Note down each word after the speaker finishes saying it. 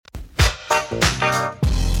All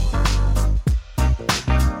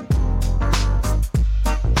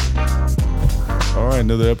right,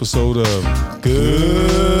 another episode of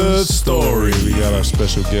Good Story. We got our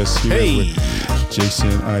special guests here with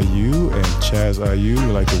Jasen IU and Chaz IU.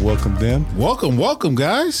 We'd like to welcome them. Welcome,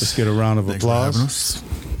 guys. Let's get a round of applause.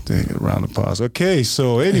 Get a round of applause. Okay,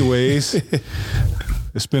 so anyways,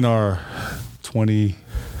 it's been our 27th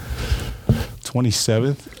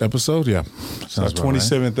episode, yeah. Our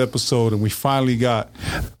 27th episode, and we finally got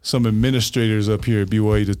some administrators up here at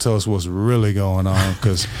BYU to tell us what's really going on,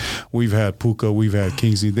 because we've had Puka, we've had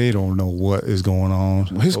Kingsley. They don't know what is going on.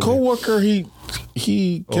 His coworker, he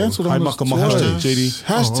canceled on us. JD.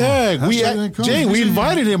 Hashtag. We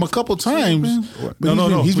invited him a couple times.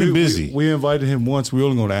 No. He's been busy. We invited him once. We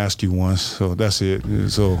only going to ask you once, so that's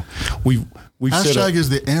it. So we've hashtag is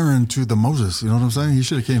the Aaron to the Moses. You know what I'm saying? He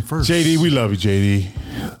should have came first. JD, we love you, JD.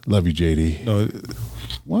 Love you, JD. No,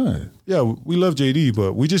 what? Yeah, we love JD,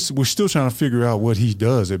 but we're still trying to figure out what he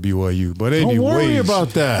does at BYU. But anyways, don't worry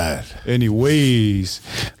about that. Anyways,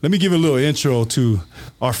 let me give a little intro to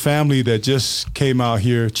our family that just came out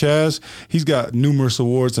here. Chaz, he's got numerous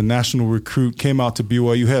awards. A national recruit, came out to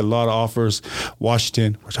BYU, had a lot of offers.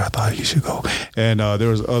 Washington, which I thought he should go, and there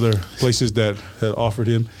was other places that had offered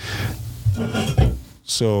him.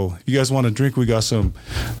 So, you guys want a drink? We got some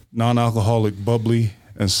non-alcoholic bubbly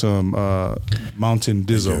and some Mountain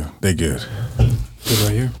Dizzo. They good. Good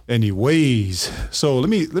right here. Anyways, so let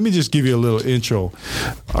me just give you a little intro.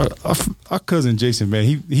 Our cousin Jasen, man,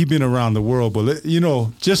 he been around the world, but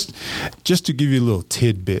just to give you a little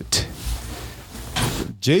tidbit.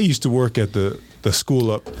 Jay used to work at the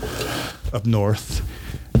school up north,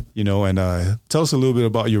 and tell us a little bit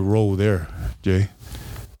about your role there, Jay.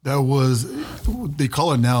 That was, they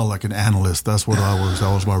call it now like an analyst. That's what I was.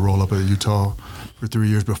 That was my role up at Utah for 3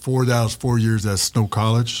 years. Before that, I was 4 years at Snow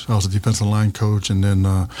College. I was a defensive line coach, and then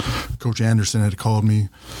Coach Anderson had called me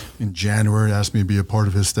in January, asked me to be a part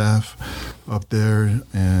of his staff up there,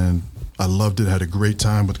 and I loved it. Had a great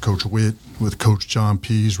time with Coach Witt, with Coach John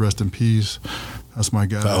Pease, rest in peace. That's my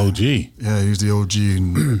guy. The OG. Yeah, he's the OG,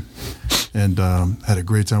 and had a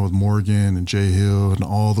great time with Morgan and Jay Hill and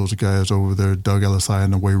all those guys over there. Doug LSI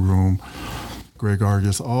in the weight room, Greg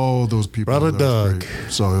Argus, all those people. Brother Doug.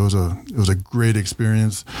 So it was a great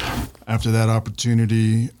experience. After that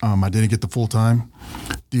opportunity, I didn't get the full-time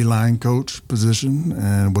D-line coach position,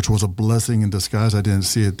 and which was a blessing in disguise. I didn't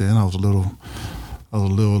see it then. I was a little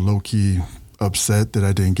low-key upset that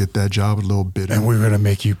I didn't get that job, a little bitter. And we're going to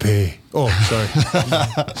make you pay. Oh, sorry.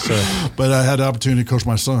 Sorry. But I had the opportunity to coach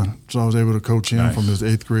my son. So I was able to coach him from his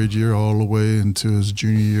 8th grade year all the way into his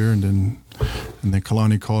junior year. And then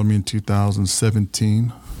Kalani called me in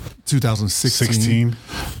 2016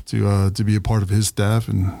 to be a part of his staff,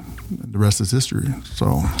 and the rest is history.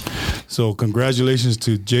 So congratulations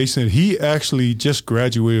to Jasen. He actually just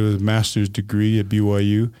graduated with a master's degree at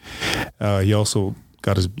BYU. He also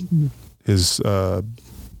got his did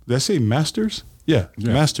I say master's? Yeah,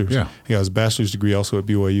 master's. Yeah. He got his bachelor's degree also at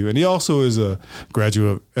BYU. And he also is a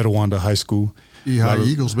graduate of Etowanda High School.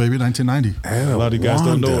 Eagles, baby, 1990. A lot of you guys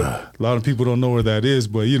don't know. A lot of people don't know where that is,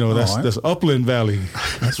 but that's Upland Valley.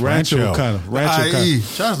 That's Rancho kind of.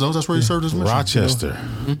 Chaz knows that's where he served his mission. Rochester.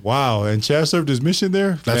 Wow, and Chaz served his mission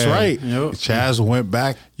there. That's right. Yep. Chaz went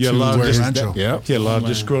back. He had a lot of Rancho. He had a lot of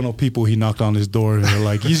disgruntled people. He knocked on his door and they're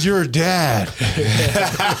like, "He's your dad,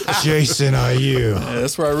 Jasen IU." Yeah,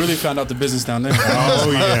 that's where I really found out the business down there. Oh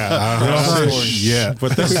yeah, yeah.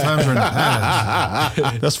 But that's times are in the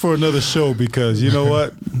past. That's for another show, because you know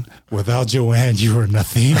what? Without Joanne, you are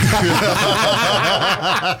nothing.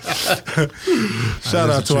 Shout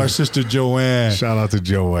out to our sister Joanne. Shout out to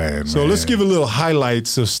Joanne. So let's give a little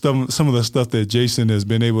highlights of some of the stuff that Jasen has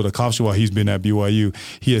been able to accomplish while he's been at BYU.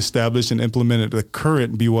 He established and implemented the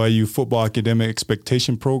current BYU football academic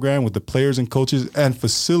expectation program with the players and coaches and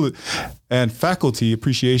faculty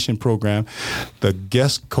appreciation program, the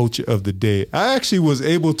guest coach of the day. I actually was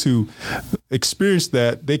able to experience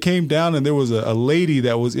that. They came down and there was a lady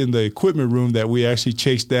that was in the equipment room that we actually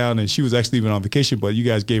chased down, and she was actually even on vacation, but you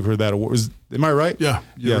guys gave her that award. Am I right? Yeah.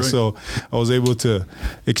 Right. So I was able to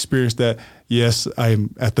experience that. Yes,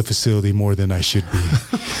 I'm at the facility more than I should be.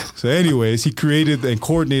 So anyways, he created and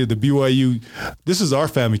coordinated the BYU. This is our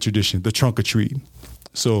family tradition, the trunk or treat.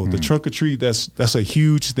 So the trunk or treat, that's a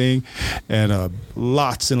huge thing, and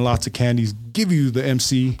lots and lots of candies. Give you the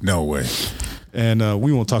MC. No way. And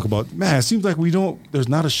we won't talk about, man, it seems like there's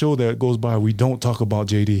not a show that goes by we don't talk about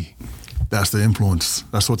JD. That's the influence.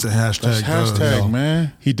 That's what's a hashtag. That's hashtag,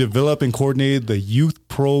 man. He developed and coordinated the Youth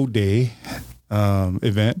Pro Day.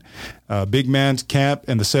 event, Big Man's Camp,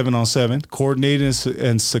 and the 7-on-7, coordinated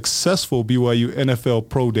and successful BYU NFL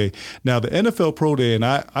Pro Day. Now, the NFL Pro Day, and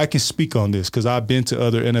I can speak on this because I've been to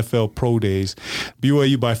other NFL Pro Days.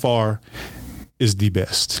 BYU by far is the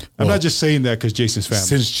best. I'm not just saying that because Jasen's family.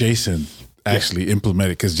 Since Jasen actually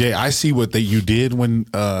implemented, because Jay, I see what you did when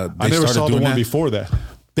they I never started saw the doing one that. before that.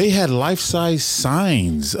 They had life-size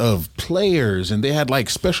signs of players, and they had like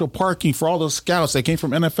special parking for all those scouts that came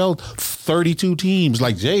from NFL 32 teams.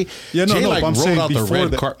 Like Jay, Yeah, no, Jay no, like but I'm rolled saying out the before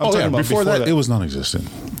red that- car. I'm talking about before before that, that. it was non-existent.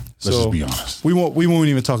 Let's just be honest. We won't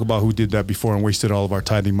even talk about who did that before and wasted all of our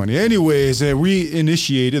tithing money. Anyways, we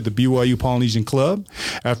initiated the BYU Polynesian Club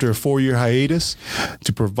after a 4-year hiatus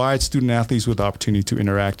to provide student athletes with the opportunity to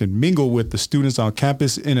interact and mingle with the students on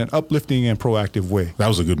campus in an uplifting and proactive way. That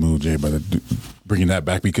was a good move, Jay, by bringing that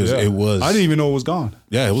back because it was. I didn't even know it was gone.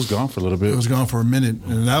 Yeah, it was gone for a little bit. It was gone for a minute,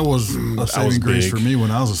 and that was a saving grace big. for me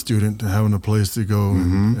when I was a student, having a place to go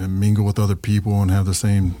and mingle with other people and have the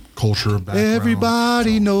same culture background.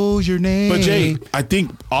 Everybody knows your name. But Jay, I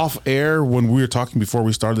think off air when we were talking before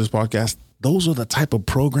we started this podcast, those are the type of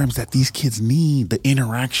programs that these kids need, the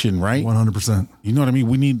interaction, right? 100%. You know what I mean?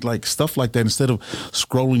 We need like stuff like that instead of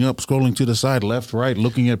scrolling up, scrolling to the side, left, right,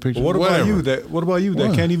 looking at pictures. What about whatever. you? What about you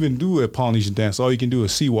that can't even do a Polynesian dance? All you can do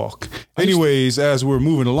is sea walk. Anyways, as we're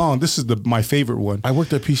moving along, this is my favorite one. I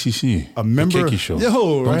worked at PCC. A member, the Kiki show.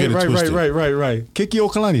 Yo, Don't get it twisted. right. Kiki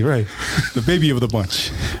Okalani, right, the baby of the bunch,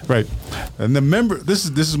 right. And the member, this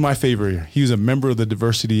is my favorite here. He was a member of the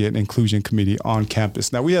Diversity and Inclusion Committee on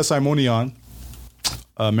campus. Now we had Simone on,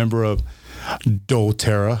 a member of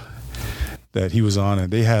doTERRA that he was on,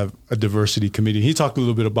 and they have a diversity committee. He talked a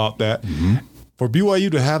little bit about that. For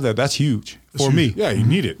BYU to have that, that's huge for me. Yeah, you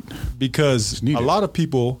need it. Because needed. a lot of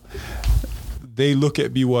people, they look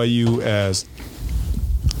at BYU as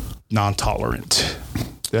non-tolerant.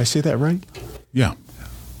 Did I say that right? Yeah.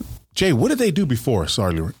 Jay, what did they do before?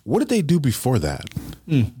 Sorry, Leroy. What did they do before that?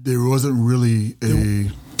 There wasn't really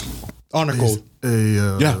Honor code.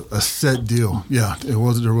 a set deal. Yeah, it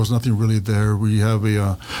wasn't. There was nothing really there. We have we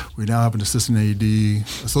now have an assistant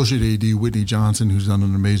associate AD, Whitney Johnson, who's done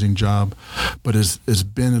an amazing job, but it's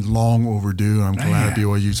been long overdue. I'm glad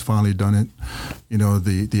BYU's finally done it. You know,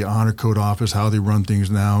 the honor code office, how they run things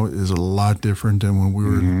now is a lot different than when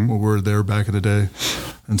we were there back in the day.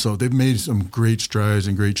 And so they've made some great strides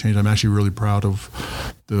and great change. I'm actually really proud of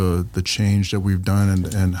the change that we've done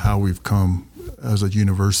and how we've come as a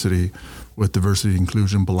university with diversity,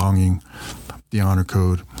 inclusion, belonging, the honor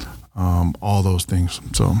code, all those things.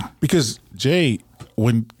 So Because, Jay,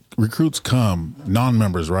 when recruits come,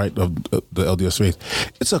 non-members, right, of the LDS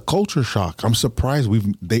faith, it's a culture shock. I'm surprised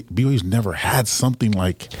BYU's never had something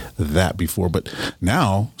like that before. But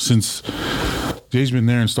now, since Jay's been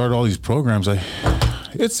there and started all these programs,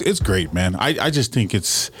 it's great, man. I just think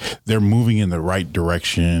they're moving in the right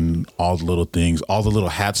direction. All the little things, all the little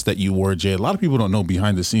hats that you wore, Jay. A lot of people don't know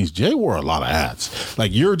behind the scenes. Jay wore a lot of hats.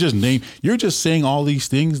 Like you're just saying all these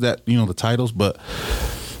things that the titles, but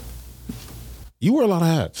you wear a lot of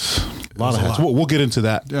hats. A lot of hats. We'll get into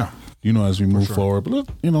that. Yeah. As we move forward. But look,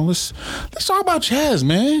 let's talk about Chaz,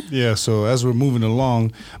 man. Yeah, so as we're moving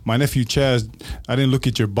along, my nephew Chaz, I didn't look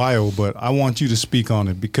at your bio, but I want you to speak on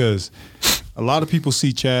it because a lot of people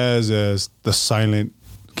see Chaz as the silent,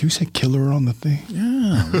 can you say killer on the thing?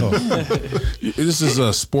 Yeah. This is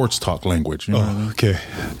a sports talk language. You know what I mean? Okay.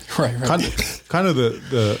 Right. Kind of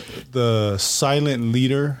the silent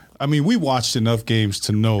leader. I mean, we watched enough games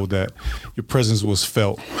to know that your presence was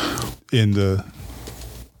felt in the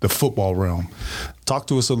football realm. Talk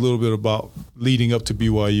to us a little bit about leading up to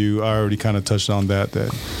BYU. I already kind of touched on that you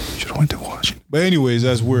should have went to Washington. But anyways,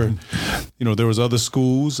 as we're, there was other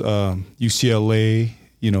schools, UCLA,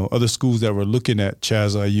 other schools that were looking at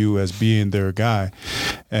Chaz IU as being their guy.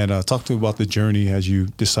 And talk to me about the journey as you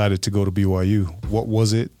decided to go to BYU. What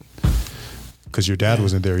was it? Because your dad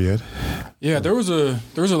wasn't there yet. Yeah, there was a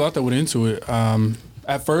lot that went into it.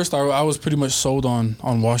 At first, I was pretty much sold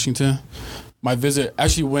on Washington. My visit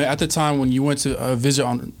actually at the time when you went to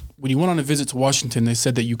when you went on a visit to Washington, they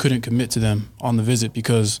said that you couldn't commit to them on the visit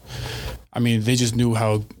because, they just knew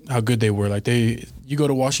how good they were. Like you go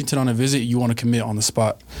to Washington on a visit, you want to commit on the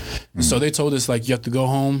spot. Mm-hmm. So they told us you have to go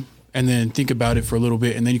home and then think about it for a little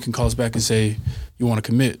bit, and then you can call us back and say you want to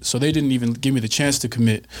commit. So they didn't even give me the chance to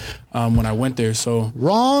commit when I went there. So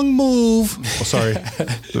wrong move. Oh, sorry.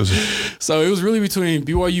 So it was really between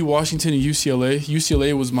BYU, Washington, and UCLA.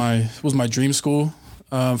 UCLA was my dream school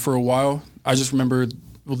for a while. I just remember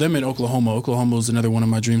them in Oklahoma. Oklahoma was another one of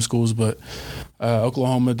my dream schools, but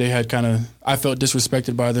Oklahoma, they had I felt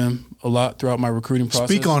disrespected by them a lot throughout my recruiting process.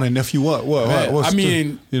 Speak on it, nephew. What? I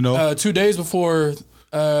mean, 2 days before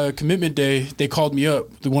commitment day, they called me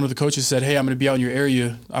up. One of the coaches said, "Hey, I'm going to be out in your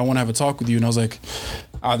area. I want to have a talk with you." And I was like,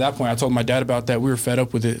 at that point, I told my dad about that. We were fed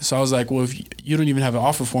up with it. So I was like, well, if you don't even have an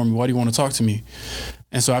offer for me, why do you want to talk to me?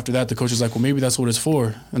 And so after that, the coach was like, well, maybe that's what it's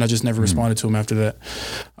for. And I just never responded to him after that.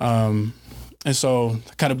 And so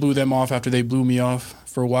I kind of blew them off after they blew me off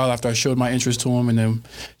for a while after I showed my interest to them. And then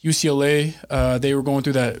UCLA, they were going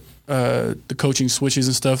through that, the coaching switches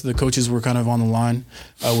and stuff. The coaches were kind of on the line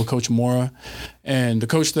with Coach Mora. And the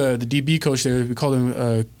coach, the DB coach there, we called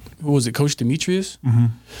him, who was it, Coach Demetrius? Mm-hmm.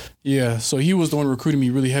 Yeah, so he was the one recruiting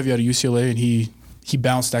me really heavy out of UCLA, and he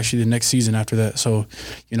bounced actually the next season after that. So,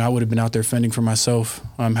 I would have been out there fending for myself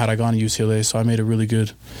had I gone to UCLA. So I made a really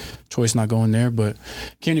good choice not going there. But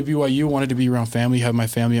came to BYU, wanted to be around family, have my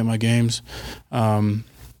family at my games.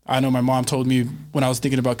 I know my mom told me when I was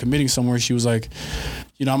thinking about committing somewhere, she was like,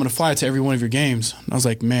 I'm going to fly to every one of your games. And I was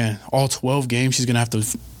like, man, all 12 games, she's going to have to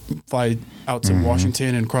fly out to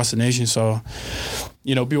Washington and across the nation. So,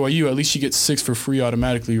 BYU, at least she gets 6 for free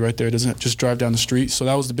automatically right there. It doesn't just drive down the street. So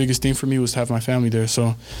that was the biggest thing for me, was to have my family there.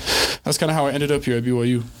 So that's kind of how I ended up here at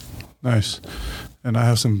BYU. Nice. And I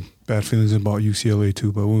have some bad feelings about UCLA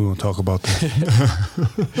too, but we won't talk about that.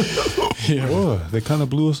 Yeah. Boy, they kind of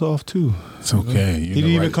blew us off too. It's okay. He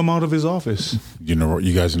didn't even come out of his office. You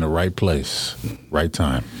guys in the right place, right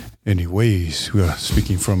time. Anyways, we are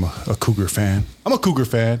speaking from a Cougar fan. I'm a Cougar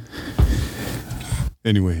fan.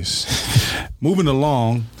 Anyways, moving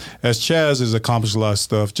along, as Chaz has accomplished a lot of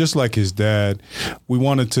stuff, just like his dad, we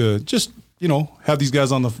wanted to just, have these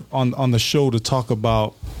guys on the show to talk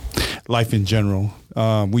about life in general.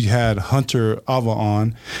 We had Hunter Ava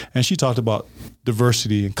on, and she talked about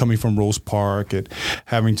diversity and coming from Rose Park and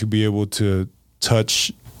having to be able to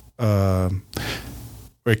touch or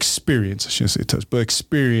experience, I shouldn't say touch, but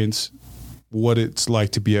experience what it's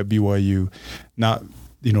like to be at BYU, not,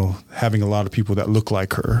 having a lot of people that look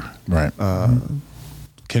like her. Right.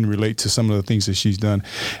 Can relate to some of the things that she's done.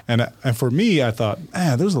 And for me, I thought,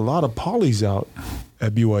 man, there's a lot of polys out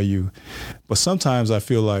at BYU. But sometimes I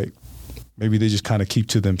feel like maybe they just kind of keep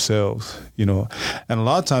to themselves, And a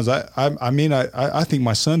lot of times I think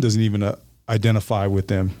my son doesn't even identify with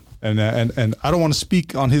them. And I don't want to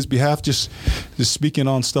speak on his behalf, just speaking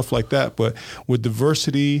on stuff like that. But with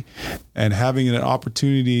diversity and having an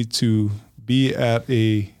opportunity to be at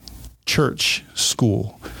a church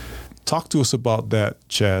school, talk to us about that,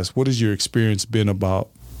 Chaz. What has your experience been about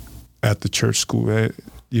at the church school?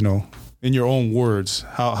 In your own words,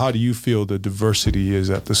 how do you feel the diversity is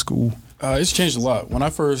at the school? It's changed a lot. When I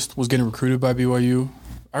first was getting recruited by BYU,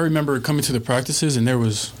 I remember coming to the practices and there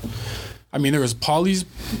was polys,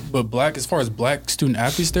 but as far as black student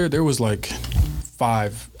athletes there was like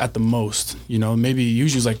 5 at the most, maybe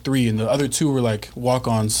usually it was like 3, and the other 2 were like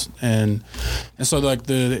walk-ons. And so like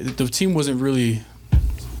the team wasn't really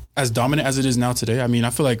as dominant as it is now today. I mean,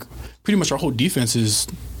 I feel like pretty much our whole defense is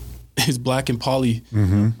black and poly,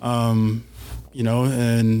 and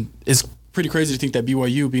it's pretty crazy to think that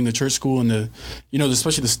BYU, being the church school, and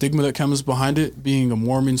especially the stigma that comes behind it, being a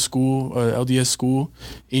Mormon school, LDS school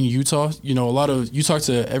in Utah. A lot of, you talk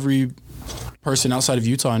to every person outside of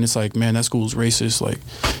Utah, and it's like, man, that school is racist. Like,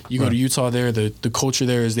 you go to Utah there, the culture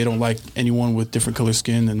there is they don't like anyone with different color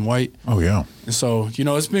skin than white. Oh, yeah. And so,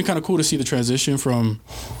 it's been kind of cool to see the transition from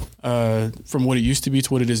what it used to be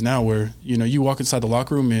to what it is now, where, you walk inside the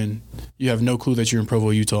locker room and you have no clue that you're in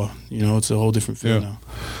Provo, Utah. It's a whole different feel now.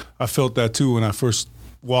 I felt that too when I first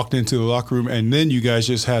walked into the locker room, and then you guys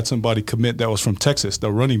just had somebody commit that was from Texas,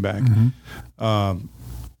 the running back.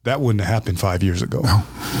 That wouldn't have happened 5 years ago. No.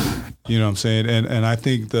 You know what I'm saying? And I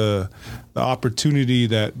think the opportunity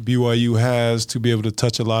that BYU has to be able to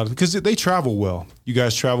touch a lot of, because they travel well. You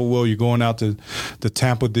guys travel well. You're going out to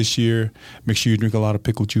Tampa this year. Make sure you drink a lot of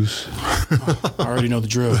pickle juice. I already know the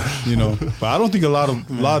drill. But I don't think a lot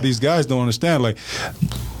of these guys don't understand. Like,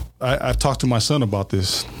 I've talked to my son about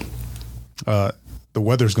this. The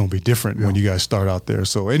weather's going to be different when you guys start out there.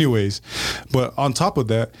 So anyways, but on top of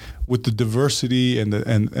that, with the diversity and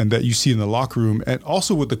that you see in the locker room, and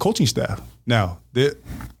also with the coaching staff. Now,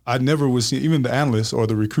 I never was seeing, even the analysts or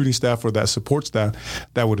the recruiting staff or that support staff,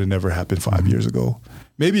 that would have never happened 5 years ago.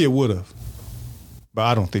 Maybe it would have, but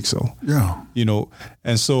I don't think so. Yeah.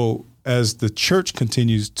 And so as the church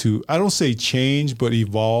continues to, I don't say change, but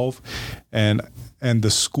evolve, and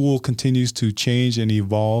the school continues to change and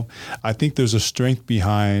evolve, I think there's a strength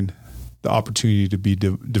behind the opportunity to be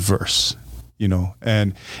diverse,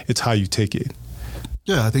 and it's how you take it.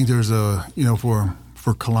 Yeah, I think there's for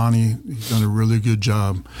for Kalani, he's done a really good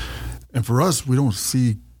job. And for us, we don't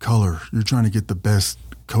see color. You're trying to get the best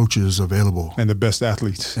coaches available. And the best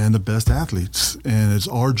athletes. And it's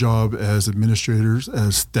our job as administrators,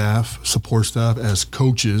 as staff, support staff, as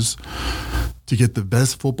coaches to get the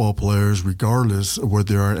best football players regardless of where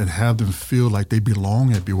they are and have them feel like they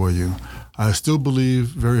belong at BYU. I still believe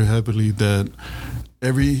very heavily that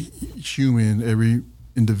every human, every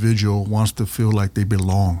individual wants to feel like they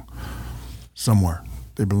belong somewhere.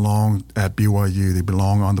 They belong at BYU. They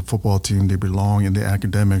belong on the football team. They belong in the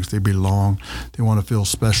academics. They want to feel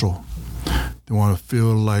special. They want to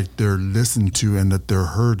feel like they're listened to and that they're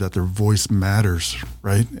heard, that their voice matters,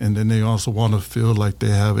 right? And then they also want to feel like they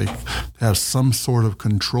have some sort of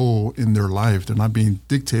control in their life. They're not being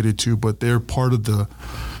dictated to, but they're part of the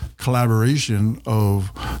collaboration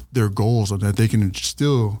of their goals and that they can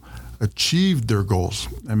still achieve their goals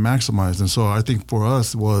and maximize. And so I think for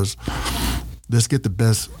us was, let's get the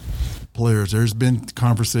best players. There's been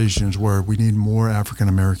conversations where we need more African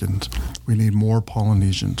Americans, we need more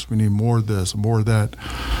Polynesians, we need more of this, more of that.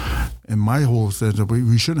 And my whole sense that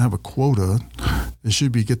we shouldn't have a quota. It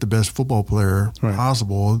should be get the best football player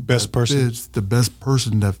possible. Best person. Fits, the best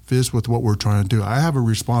person that fits with what we're trying to do. I have a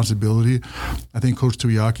responsibility. I think Coach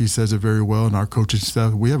Tuiaki says it very well, and our coaching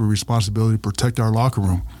staff, we have a responsibility to protect our locker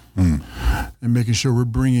room. And making sure we're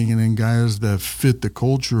bringing in guys that fit the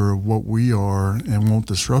culture of what we are and won't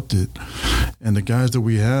disrupt it. And the guys that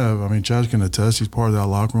we have, I mean, Chaz can attest, he's part of that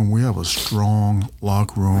locker room. We have a strong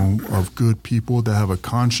locker room of good people that have a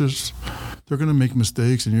conscience. They're going to make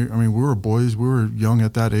mistakes. And we were boys. We were young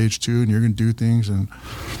at that age too, and you're going to do things and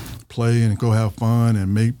play and go have fun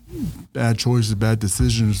and make bad choices, bad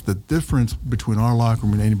decisions. The difference between our locker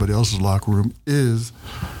room and anybody else's locker room is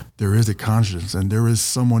there is a conscience, and there is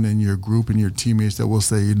someone in your group and your teammates that will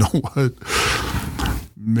say, you know what,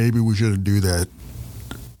 maybe we shouldn't do that.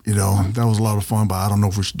 That was a lot of fun, but I don't know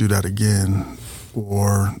if we should do that again.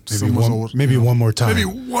 Or maybe one more time. Maybe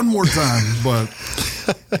one more time, but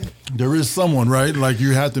there is someone, right? Like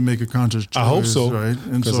you have to make a conscious choice. I hope so, right?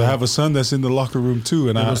 Because I have a son that's in the locker room too,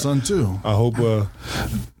 and I have a son too. I hope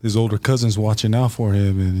his older cousin's watching out for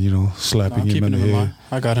him and slapping him in the head.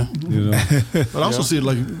 I got him. But I also see it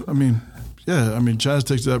like Chaz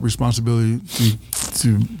takes that responsibility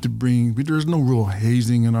to bring. There's no real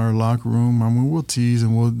hazing in our locker room. I mean, we'll tease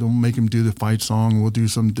and we'll make him do the fight song. We'll do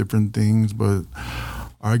some different things, but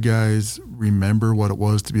our guys remember what it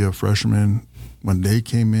was to be a freshman when they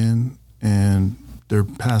came in, and they're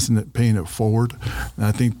paying it forward. And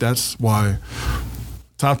I think that's why,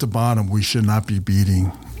 top to bottom, we should not be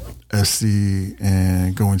beating SC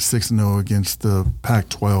and going 6-0 against the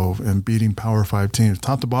Pac-12 and beating Power 5 teams.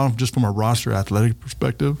 Top to bottom, just from a roster athletic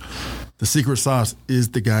perspective, the secret sauce is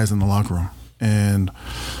the guys in the locker room and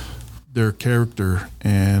their character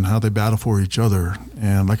and how they battle for each other.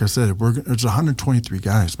 And like I said, it's 123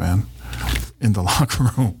 guys, man, in the locker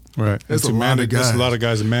room. Right. It's a lot of guys. That's a lot of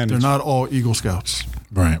guys to manage. They're not all Eagle Scouts.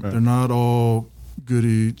 Right. They're not all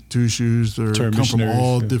goody two-shoes. They come from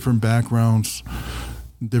all different backgrounds,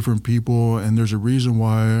 different people, and there's a reason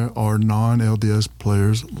why our non-LDS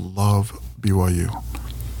players love BYU.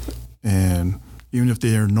 And even if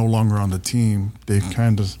they are no longer on the team, they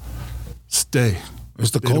kind of stay.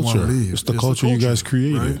 It's the culture. It's the culture you guys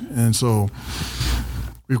created. Right? And so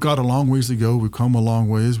we've got a long ways to go. We've come a long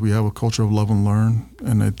ways. We have a culture of love and learn,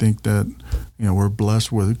 and I think that we're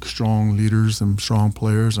blessed with strong leaders and strong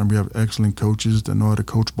players, and we have excellent coaches that know how to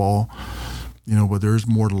coach ball. But there's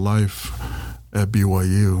more to life at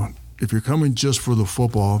BYU. If you're coming just for the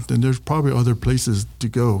football, then there's probably other places to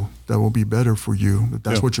go that will be better for you.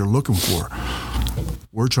 That's what you're looking for.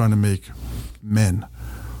 We're trying to make men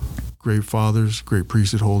great fathers, great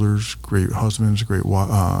priesthood holders, great husbands, great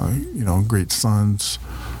great sons,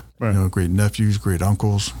 great nephews, great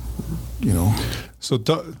uncles. So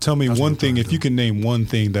tell me one thing. If you can name one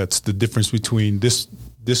thing that's the difference between this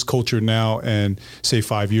culture now and say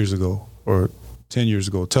 5 years ago or 10 years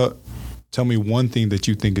ago. Tell me one thing that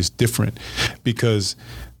you think is different, because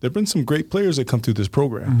there have been some great players that come through this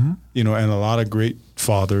program, and a lot of great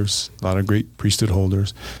fathers, a lot of great priesthood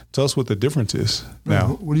holders. Tell us what the difference is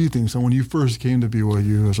now. What do you think? So when you first came to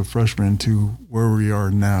BYU as a freshman to where we are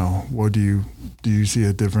now, what do you see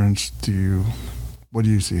a difference? What do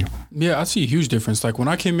you see? Yeah, I see a huge difference. Like when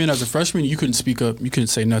I came in as a freshman, you couldn't speak up, you couldn't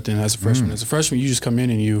say nothing as a freshman. As a freshman, you just come in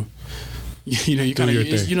and you kind of,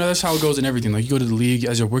 that's how it goes in everything. Like you go to the league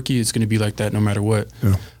as a rookie, it's going to be like that no matter what.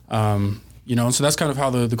 Yeah. You know, and so that's kind of how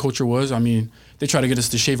the culture was. I mean, they try to get us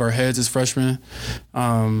to shave our heads as freshmen.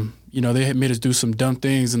 You know, they had made us do some dumb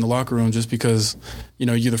things in the locker room just because, you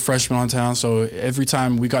know, you're the freshman on town. So every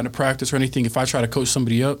time we got into practice or anything, if I try to coach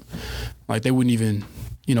somebody up, like they wouldn't even,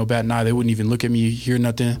 you know, bat an eye. They wouldn't even look at me, hear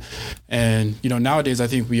nothing. And, you know, nowadays I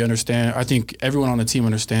think we understand. I think everyone on the team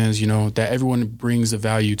understands, you know, that everyone brings a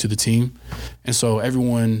value to the team. And so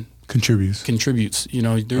everyone contributes. You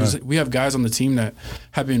know, we have guys on the team that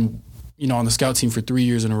have been, you know, on the scout team for 3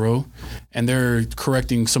 years in a row, and they're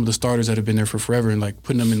correcting some of the starters that have been there for forever and like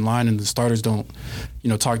putting them in line, and the starters don't, you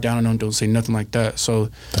know, talk down on them, don't say nothing like that.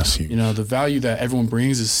 So that's huge. You know, the value that everyone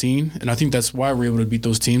brings is seen, and I think that's why we're able to beat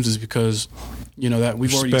those teams is because, you know, that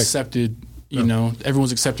we've already accepted, you know,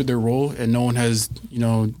 everyone's accepted their role, and no one has, you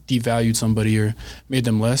know, devalued somebody or made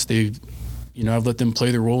them less. They, you know, I've let them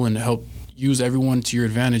play their role and help use everyone to your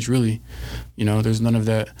advantage, really. You know, there's none of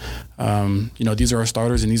that. You know, these are our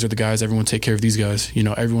starters and these are the guys. Everyone take care of these guys. You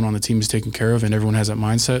know, everyone on the team is taken care of and everyone has that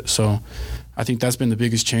mindset. So I think that's been the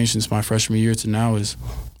biggest change since my freshman year to now is,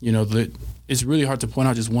 you know, it's really hard to point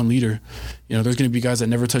out just one leader. You know, there's going to be guys that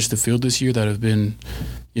never touched the field this year that have been,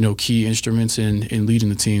 you know, key instruments in leading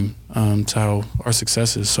the team to how our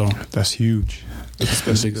success is. So that's huge. That's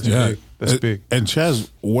big. And Chaz,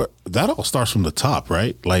 that all starts from the top,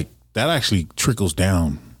 right? Like that actually trickles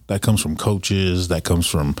down. That comes from coaches. That comes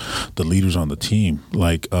from the leaders on the team.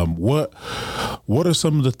 Like, what are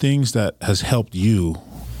some of the things that has helped you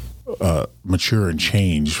mature and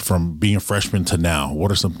change from being a freshman to now?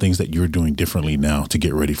 What are some things that you're doing differently now to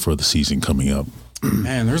get ready for the season coming up?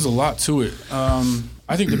 Man, there's a lot to it.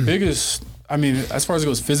 I think the biggest, I mean, as far as it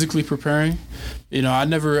goes, physically preparing, you know,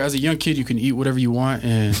 as a young kid, you can eat whatever you want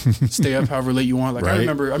and stay up however late you want. Like, right. I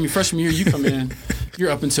remember, freshman year, you come in,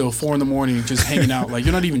 you're up until 4 a.m. just hanging out. Like,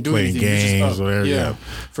 you're not even doing anything. Games, you're just up. Whatever, yeah.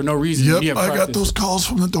 For no reason. Yep, I got those calls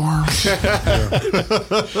from the dorm.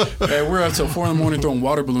 Hey, we're up till 4 a.m. throwing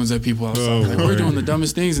water balloons at people outside. We're doing the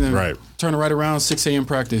dumbest things, and then turning right around 6 a.m.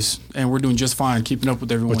 practice, and we're doing just fine, keeping up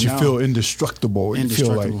with everyone. But you feel indestructible. You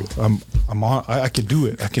feel like I can do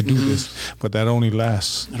it. I can do this. But that only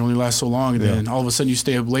lasts. It only lasts so long, and then all of a sudden you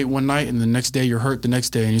stay up late one night, and the next day you're hurt the next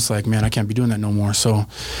day, and it's like, man, I can't be doing that no more. So,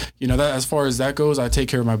 you know, that as far as that goes, I take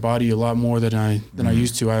care of my body a lot more than I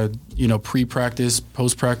used to. I, you know, pre-practice,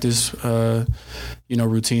 post-practice, you know,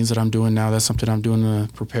 routines that I'm doing now. That's something I'm doing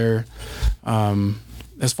to prepare.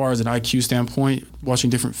 As far as an IQ standpoint,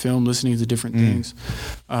 watching different film, listening to different things.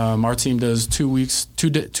 Our team does 2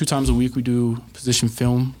 times a week. We do position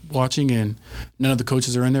film watching, and none of the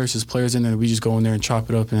coaches are in there. It's just players in there. We just go in there and chop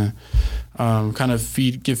it up and kind of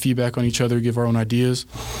give feedback on each other, give our own ideas.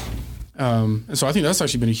 And so I think that's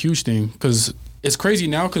actually been a huge thing because it's crazy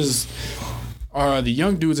now because the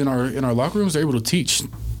young dudes in our locker rooms are able to teach,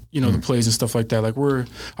 you know, the plays and stuff like that. Like, we're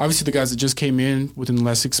obviously the guys that just came in within the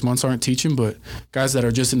last 6 months aren't teaching, but guys that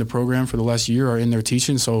are just in the program for the last year are in there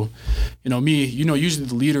teaching. So, you know, me, you know, usually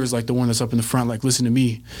the leader is like the one that's up in the front, like, listen to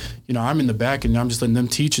me. You know, I'm in the back and I'm just letting them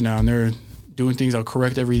teach now, and they're doing things. I'll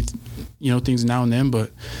correct things now and then,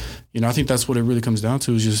 but, you know, I think that's what it really comes down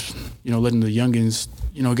to is just, you know, letting the youngins,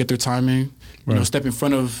 you know, get their time in, you know, step in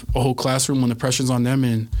front of a whole classroom when the pressure's on them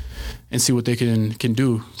and see what they can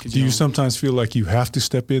do. Do you sometimes feel like you have to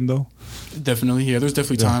step in, though? Definitely, yeah. There's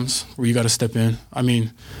definitely times where you got to step in. I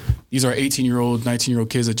mean, these are 18-year-old, 19-year-old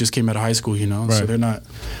kids that just came out of high school, you know, so they're not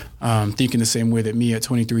thinking the same way that me at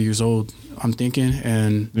 23 years old I'm thinking,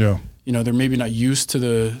 and you know, they're maybe not used to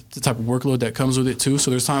the type of workload that comes with it too.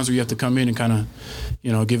 So there's times where you have to come in and kind of,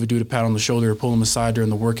 you know, give a dude a pat on the shoulder or pull him aside during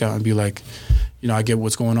the workout and be like, you know, I get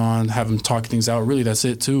what's going on, have them talk things out. Really, that's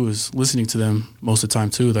it too, is listening to them most of the time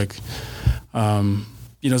too. Like,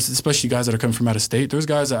 you know, especially guys that are coming from out of state. There's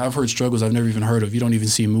guys that I've heard struggles I've never even heard of. You don't even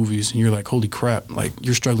see in movies, and you're like, holy crap, like,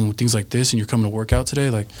 you're struggling with things like this and you're coming to work out today.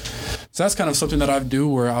 Like, so that's kind of something that I do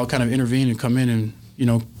where I'll kind of intervene and come in and, you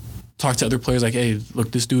know, talk to other players like, hey, look,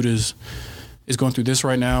 this dude is going through this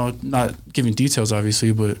right now, not giving details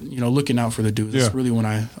obviously, but, you know, looking out for the dude. That's really when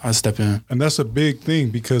I step in. And that's a big thing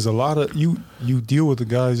because a lot of you deal with the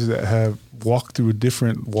guys that have walked through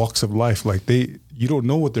different walks of life. Like, you don't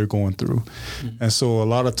know what they're going through. And so a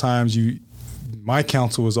lot of times my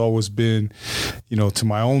counsel has always been, you know, to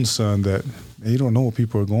my own son that you don't know what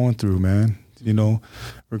people are going through, man. You know,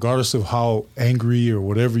 regardless of how angry or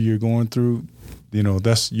whatever you're going through, you know,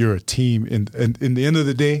 you're a team. And in the end of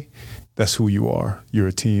the day, that's who you are. You're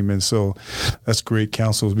a team. And so that's great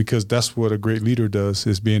counsel because that's what a great leader does,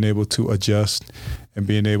 is being able to adjust and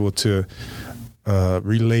being able to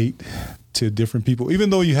relate to different people, even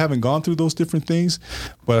though you haven't gone through those different things.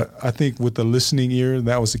 But I think with the listening ear,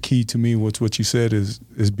 that was the key to me. What you said is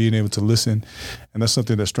being able to listen, and that's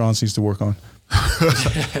something that Strawn needs to work on.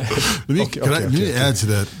 Let me add to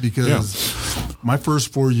that, because my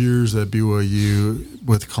first 4 years at BYU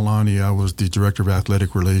with Kalani, I was the director of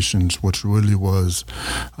athletic relations, which really was,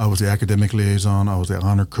 I was the academic liaison, I was the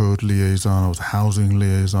honor code liaison, I was the housing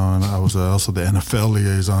liaison, I was also the NFL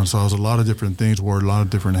liaison. So I was a lot of different things, wore a lot of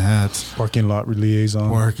different hats. Parking lot liaison,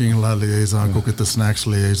 go get the snacks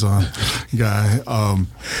liaison guy.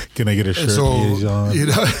 Can I get a shirt liaison? You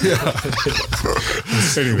know,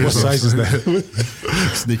 What size is that?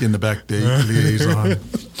 Sneak in the back date liaison.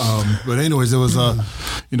 But anyways, it was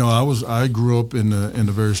I grew up in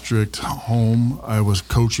a very strict home. I was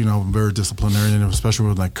coaching. I was very disciplinarian, especially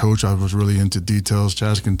with my coach. I was really into details.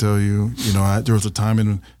 Chaz can tell you. There was a time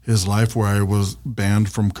in his life where I was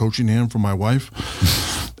banned from coaching him from my wife,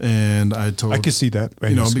 and I could see that.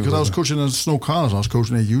 Because I was coaching at Snow College. I was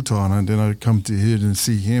coaching at Utah, and then I'd come to here and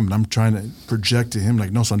see him, and I'm trying to project to him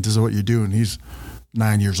like, no, son, this is what you do, and he's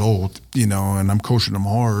 9 years old, and I'm coaching him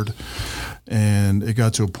hard. And it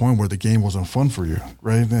got to a point where the game wasn't fun for you,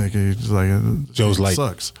 right? Joe's like,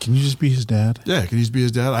 sucks. Can you just be his dad? Yeah, can you just be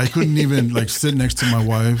his dad? I couldn't even sit next to my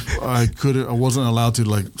wife. I wasn't allowed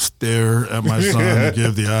to stare at my son and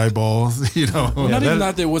give the eyeballs, Well, not even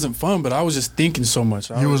that it wasn't fun, but I was just thinking so much.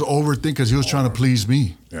 He was overthinking because he was trying to please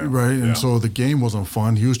me, right? And so the game wasn't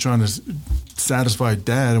fun. He was trying to satisfy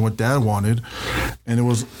dad and what dad wanted, and it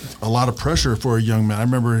was a lot of pressure for a young man. I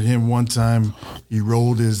remember him one time, he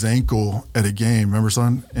rolled his ankle at a game, remember,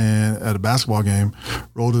 son? And at a basketball game,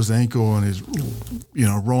 rolled his ankle and he's,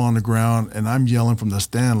 roll on the ground, and I'm yelling from the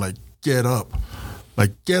stand, like, get up.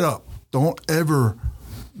 Like, get up. Don't ever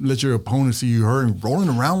let your opponent see you hurt and rolling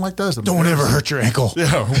around like that. Don't ever hurt your ankle.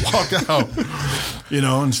 Yeah, walk out.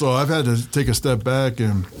 And so I've had to take a step back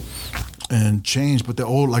and change. But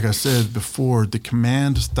like I said before, the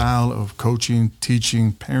command style of coaching,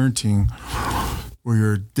 teaching, parenting, where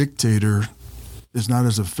you're a dictator, is not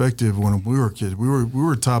as effective when we were kids. We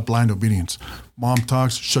were taught blind obedience. Mom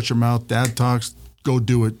talks, shut your mouth. Dad talks, go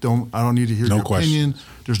do it. I don't need to hear your opinion.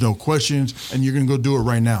 There's no questions, and you're gonna go do it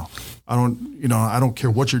right now. I don't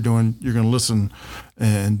care what you're doing. You're gonna listen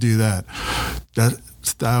and do that. That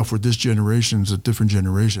style for this generation is a different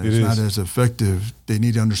generation. It's not as effective. They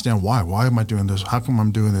need to understand why. Why am I doing this? How come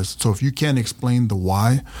I'm doing this? So if you can't explain the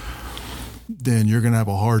why, then you're going to have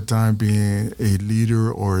a hard time being a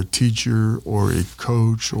leader or a teacher or a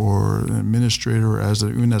coach or an administrator,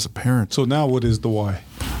 even as a parent. So now what is the why?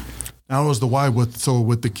 Now is the why. With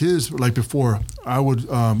the kids, like before, I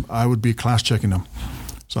would be class checking them.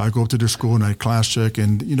 So I go up to their school and I class check.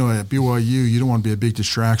 And, at BYU, you don't want to be a big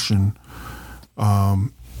distraction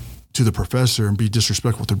to the professor and be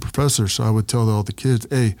disrespectful to the professor. So I would tell all the kids,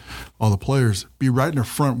 hey, all the players, be right in the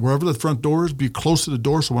front. Wherever the front door is, be close to the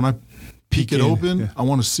door. So when I peek it open, I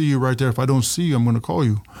want to see you right there. If I don't see you, I'm going to call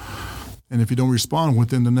you. And if you don't respond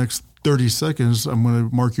within the next 30 seconds, I'm going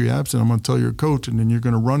to mark you absent. I'm going to tell your coach, and then you're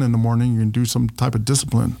going to run in the morning. You're going to do some type of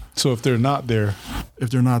discipline. So if they're not there? If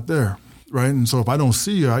they're not there, right? And so if I don't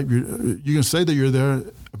see you, you can say that you're there.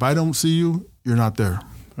 If I don't see you, you're not there.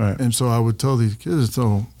 Right. And so I would tell these kids,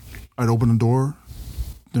 so I'd open the door.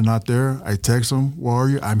 They're not there. I text them, where are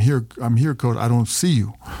you? I'm here, coach. I don't see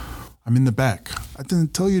you. I'm in the back. I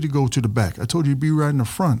didn't tell you to go to the back. I told you to be right in the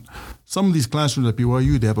front. Some of these classrooms at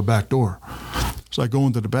BYU, they have a back door. So I go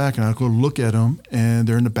into the back and I go look at them, and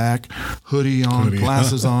they're in the back, hoodie on,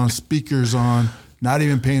 glasses on, speakers on, not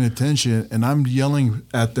even paying attention. And I'm yelling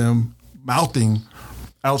at them, mouthing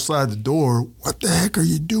outside the door, what the heck are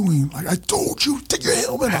you doing? Like, I told you, take your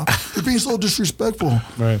helmet off. You're being so disrespectful.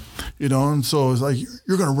 Right. And so it's like,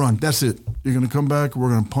 you're going to run. That's it. You're going to come back. We're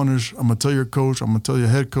going to punish. I'm going to tell your coach. I'm going to tell your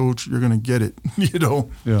head coach. You're going to get it,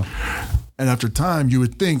 Yeah. And after time, you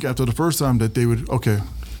would think after the first time that they would, okay,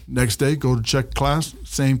 next day, go to check class,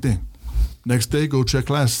 same thing. Next day, go check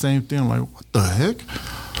class, same thing. I'm like, what the heck?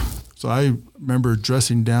 So I remember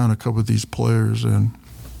dressing down a couple of these players and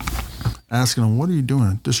asking them, what are you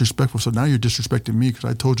doing? Disrespectful. So now you're disrespecting me because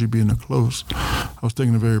I told you to be in the close. I was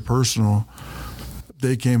taking it very personal.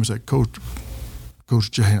 They came and said, Coach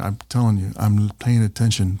Jay, I'm telling you, I'm paying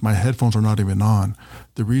attention. My headphones are not even on.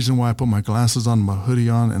 The reason why I put my glasses on, my hoodie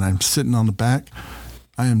on, and I'm sitting on the back,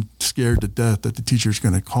 I am scared to death that the teacher is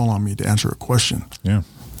going to call on me to answer a question. Yeah.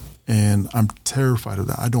 And I'm terrified of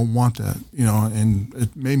that. I don't want that, and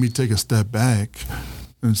it made me take a step back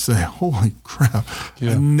and say, holy crap,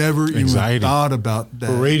 Yeah. I never Anxiety. even thought about that.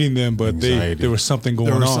 Berating them, but Anxiety. there was something going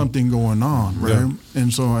There on. was something going on, right? Yeah.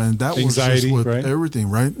 And that was Anxiety, just with right? everything,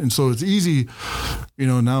 right? And so it's easy,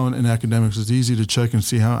 now in academics, it's easy to check and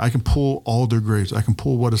see how I can pull all their grades. I can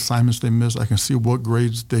pull what assignments they missed. I can see what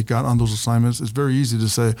grades they got on those assignments. It's very easy to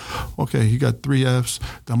say, okay, he got 3 Fs.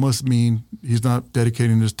 That must mean he's not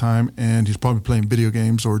dedicating his time and he's probably playing video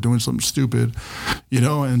games or doing something stupid,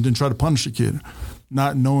 and then try to punish the kid,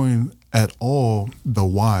 not knowing at all the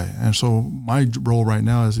why. And so my role right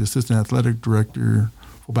now as the assistant athletic director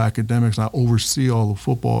for academics, and I oversee all of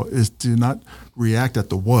football, is to not react at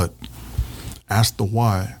the what, ask the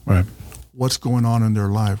why. Right. What's going on in their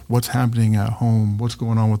life? What's happening at home? What's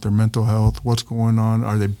going on with their mental health? What's going on?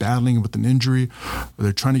 Are they battling with an injury? Are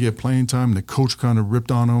they trying to get playing time? The coach kind of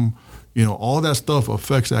ripped on them. All that stuff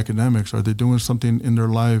affects academics. Are they doing something in their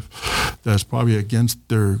life that's probably against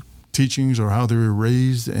their teachings or how they were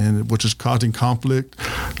raised, and which is causing conflict,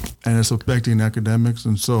 and it's affecting academics?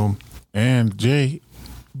 And so, And Jay,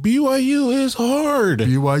 BYU is hard.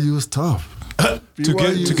 BYU is tough. To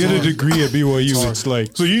get a degree at BYU, it's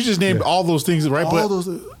like So you just named all those things, right? all But those.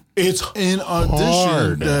 it's In addition,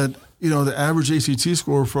 hard. that the average ACT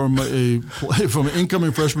score from an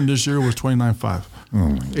incoming freshman this year was 29.5.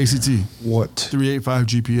 ACT what? 385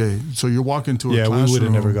 GPA. So you're walking to a Yeah, classroom. we would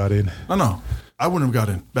have never got in. No. I wouldn't have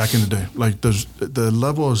got in back in the day. Like the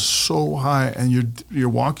level is so high, and you're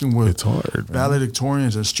walking with It's hard, man.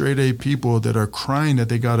 valedictorians and straight A people that are crying that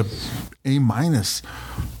they got A minus,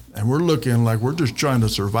 and we're looking like we're just trying to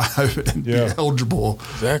survive and Yeah. be eligible.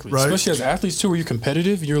 Exactly. Right? Especially as athletes too, where you're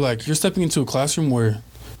competitive. You're stepping into a classroom where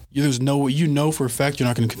for a fact you're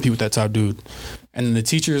not going to compete with that top dude. And then the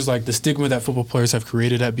teachers, like the stigma that football players have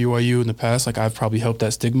created at BYU in the past, like I've probably helped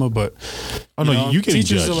that stigma, but you getting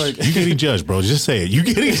teachers judged. are like, You getting judged, bro. Just say it. You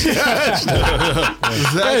getting judged.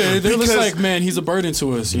 Hey, they're just Because- like, man, he's a burden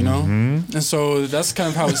to us, And so that's kind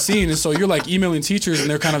of how it's seen. And so you're like emailing teachers, and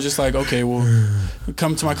they're kind of just like, okay, well,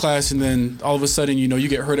 come to my class, and then all of a sudden, you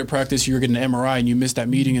get hurt at practice, you're getting an MRI, and you miss that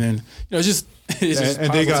meeting, and then it's just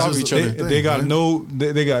And they got each other. they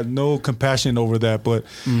got no compassion over that. But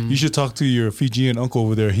you should talk to your Fijian uncle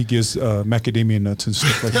over there. He gives macadamia nuts and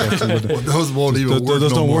stuff like that. Well, those won't even work.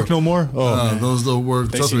 Those no don't more. work no more. Oh, man. Those don't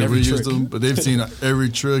work. They've Trust seen me, every we use trick. them, but they've seen every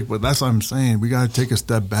trick. But that's what I'm saying. We got to take a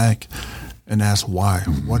step back and ask why.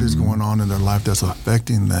 What is going on in their life that's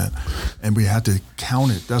affecting that? And we have to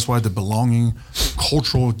count it. That's why the belonging,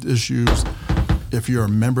 cultural issues, if you're a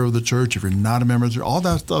member of the church, if you're not a member of the church, all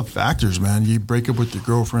that stuff factors, man. You break up with your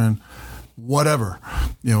girlfriend, whatever.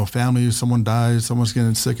 Family, someone dies, someone's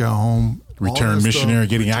getting sick at home. Return missionary,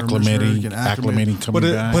 getting acclimating, coming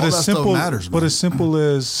back. But All that as stuff simple matters, but man. as simple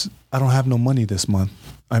as I don't have no money this month.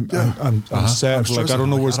 I'm sad. Like I don't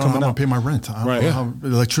know where it's coming I'm gonna out. pay my rent. I don't Right, know yeah. how,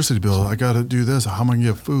 electricity bill. I got to do this. How am I gonna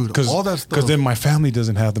get food? All that stuff. Because then my family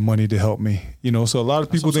doesn't have the money to help me. So a lot of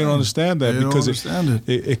people what I'm they don't understand that They don't because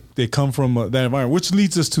understand they come from that environment, which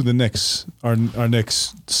leads us to the next our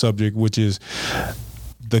next subject, which is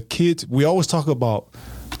the kids. We always talk about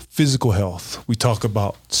physical health. We talk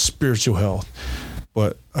about spiritual health.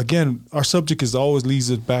 But again, our subject is always leads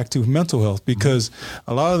it back to mental health because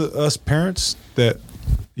a lot of us parents that,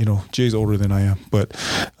 Jay's older than I am, but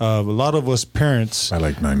a lot of us parents, By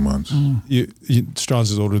like 9 months. Strauss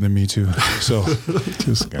is older than me too. So,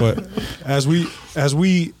 but as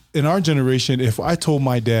we in our generation, if I told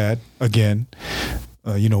my dad again,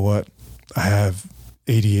 you know what, I have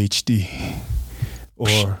ADHD,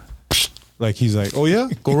 or like he's like, oh yeah,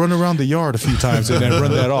 go run around the yard a few times and then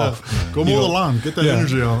run that off. Go mow the lawn. Get that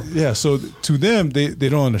energy out. Yeah. So to them, they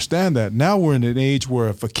don't understand that. Now we're in an age where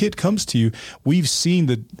if a kid comes to you, we've seen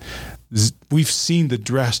the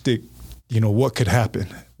drastic, what could happen.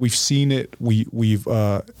 We've seen it. We've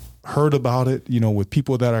heard about it, with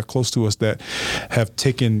people that are close to us that have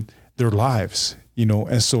taken their lives,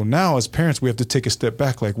 and so now as parents, we have to take a step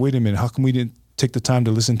back. Like, wait a minute, how come we didn't take the time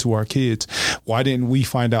to listen to our kids? Why didn't we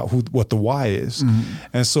find out what the why is?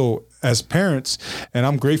 And so as parents, and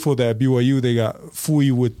I'm grateful that at BYU they got Fui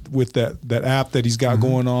with that app that he's got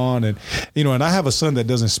going on, and and I have a son that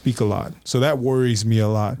doesn't speak a lot, so that worries me a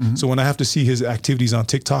lot. So when I have to see his activities on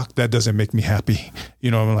TikTok, that doesn't make me happy.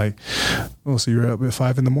 I'm like, oh, so you're up at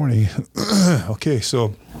 5 a.m. Okay,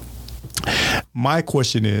 so my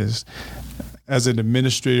question is, as an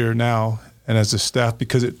administrator now and as a staff,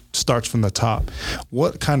 because it starts from the top,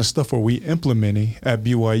 what kind of stuff are we implementing at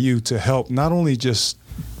BYU to help not only just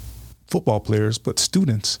football players, but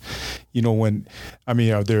students?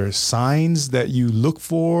 Are there signs that you look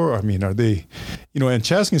for? Are they, and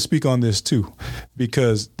Chaz can speak on this too,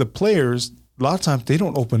 because the players, a lot of times they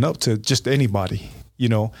don't open up to just anybody. you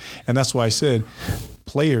know, and that's why I said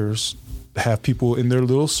players have people in their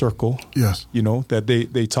little circle, Yes. you know, that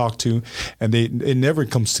they talk to, and it never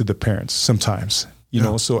comes to the parents sometimes. You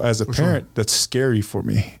know, so as a parent, that's scary for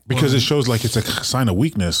me. Because it shows like it's a sign of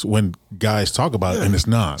weakness when guys talk about it and it's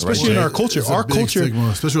not. Especially right? in our culture. It's a Our big culture, stigma,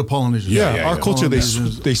 especially with Polynesians. our culture,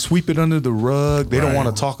 they sweep it under the rug. They don't Right.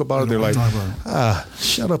 want to talk about it. They're like,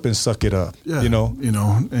 shut up and suck it up. Yeah, you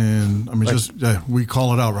know, and I mean, we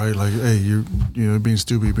call it out, right? Like, hey, you're being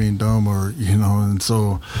stupid, you're being dumb, or and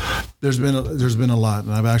so there's been a lot,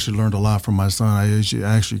 and I've actually learned a lot from my son. I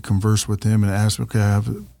actually converse with him and ask, okay, I have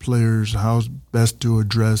players, how's best to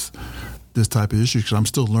address this type of issue, because I'm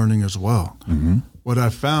still learning as well. Mm-hmm. What I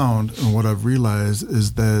found and what I've realized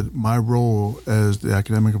is that my role as the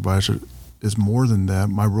academic advisor is more than that.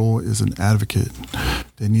 My role is an advocate.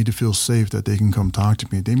 They need to feel safe that they can come talk to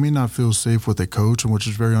me. They may not feel safe with a coach, which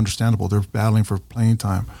is very understandable. They're battling for playing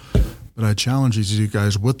time. But I challenge you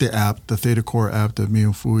guys with the app, the Theta Core app that me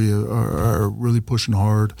and Fui are really pushing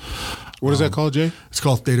hard. What is that called, Jay? It's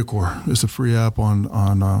called Theta Core. It's a free app on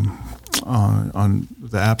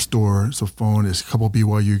the App Store. It's a phone. It's a couple of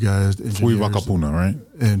BYU guys. Fui Vakapuna, right?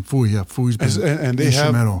 And Fui's been and they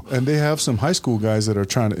instrumental. they have some high school guys that are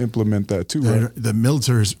trying to implement that too, right? The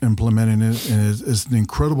military is implementing it, and it's an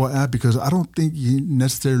incredible app because I don't think you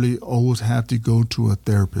necessarily always have to go to a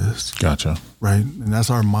therapist. Gotcha. Right? And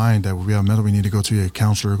that's our mind that we have mental. We need to go to a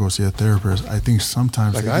counselor, go see a therapist. I think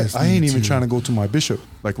sometimes Like I ain't even trying to go to my bishop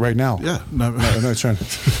like right now. Yeah. I'm not trying to.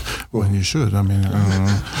 Well, and you should. I mean, I don't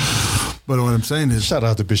know. But what I'm saying is, Shout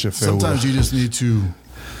out to Bishop Phil. sometimes you just need to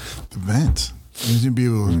vent. You need to be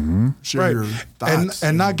able to share your thoughts.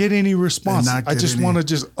 and not get any response. And not I get just any- want to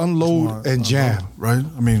just unload and jam. Right?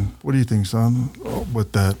 I mean, what do you think, son,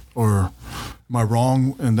 with that? Or am I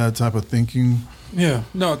wrong in that type of thinking? Yeah,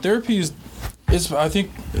 no, therapy is. I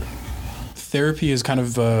think therapy is kind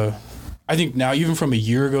of. I think now, even from a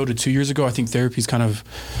year ago to 2 years ago, I think therapy is kind of.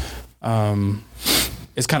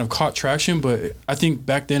 It's kind of caught traction, but I think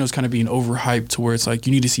back then it was kind of being overhyped to where it's like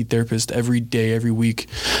you need to see therapists every day, every week,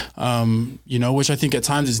 which I think at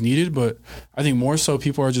times is needed, but I think more so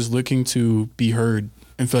people are just looking to be heard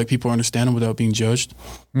and feel like people understand them without being judged.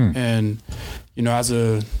 And, as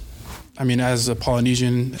a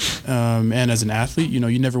Polynesian and as an athlete,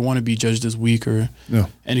 you never want to be judged as weak or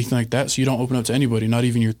anything like that. So you don't open up to anybody, not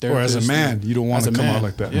even your therapist. Or as a man, you don't want to come out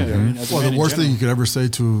like that. Yeah. Yeah. I mean, as a Well, man the in worst thing general. you could ever say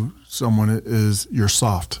to someone is you're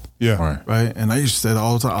soft. Yeah. Right? And I used to say that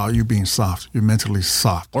all the time, oh, you're being soft. You're mentally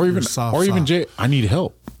soft. Or You're even, soft. Jay, I need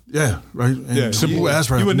help. Yeah, right? And Yeah. simple as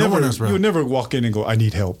for you would no never one asks for you would help. never walk in and go, I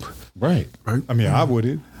need help. Right. Right? I mean, I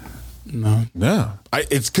wouldn't. No. Yeah.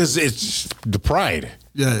 It's because it's the pride.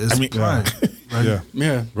 Yeah, it's pride. Right? Yeah.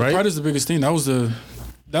 Yeah, Right? pride is the biggest thing. That was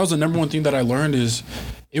the number one thing that I learned is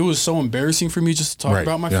it was so embarrassing for me just to talk Right,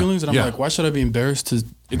 about my yeah, feelings, and I'm yeah. like, why should I be embarrassed to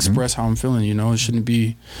express how I'm feeling? It shouldn't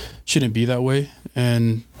be that way.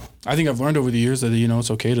 And I think I've learned over the years that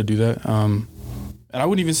it's okay to do that. And I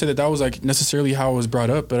wouldn't even say that was like necessarily how I was brought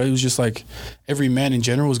up, but it was just like every man in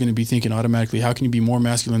general is going to be thinking automatically, how can you be more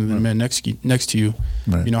masculine than the man next to you?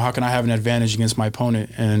 Right. How can I have an advantage against my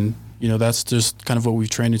opponent? And that's just kind of what we've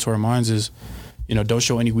trained into our minds is, don't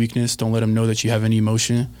show any weakness. Don't let them know that you have any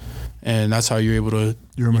emotion. And that's how you're able to.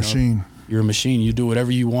 You're a machine. You're a machine. You do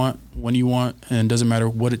whatever you want, when you want, and it doesn't matter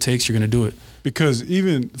what it takes, you're going to do it. Because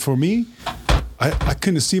even for me, I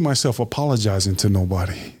couldn't see myself apologizing to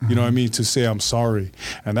nobody. You know what I mean? To say I'm sorry.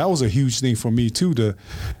 And that was a huge thing for me too, to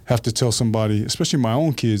have to tell somebody, especially my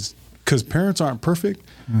own kids, because parents aren't perfect.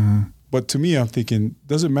 Mm-hmm. But to me, I'm thinking,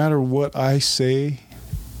 doesn't matter what I say,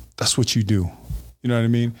 that's what you do. You know what I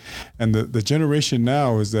mean? And the generation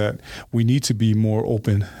now is that we need to be more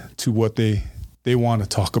open to what they want to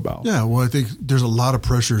talk about. Yeah, well, I think there's a lot of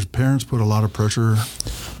pressures. Parents put a lot of pressure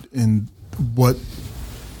in what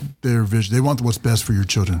their vision. They want what's best for your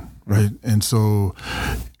children, right? Mm-hmm. And so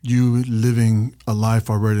you living a life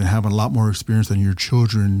already and having a lot more experience than your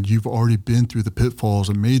children, you've already been through the pitfalls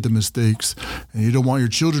and made the mistakes, and you don't want your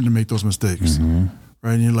children to make those mistakes,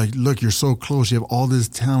 right? And you're like, look, you're so close. You have all this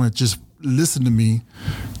talent. Just listen to me.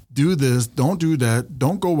 Do this. Don't do that.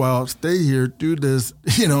 Don't go out. Stay here. Do this.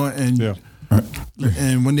 And Yeah.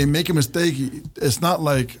 and when they make a mistake, it's not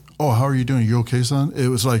like, oh, how are you doing? You okay, son? It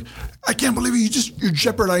was like, I can't believe it. You're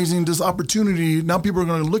jeopardizing this opportunity. Now people are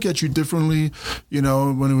going to look at you differently.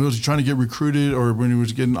 When he was trying to get recruited or when he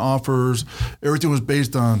was getting offers, everything was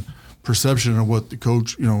based on perception of what the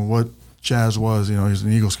coach, what Chaz was. He's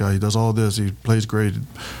an Eagle Scout. He does all this. He plays great.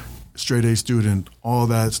 Straight A student, all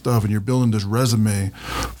that stuff, and you're building this resume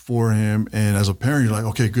for him. And as a parent, you're like,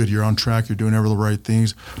 okay, good, you're on track, you're doing all the right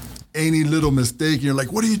things. any little mistake, you're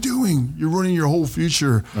like, what are you doing? You're ruining your whole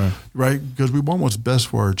future, right? Because we want what's best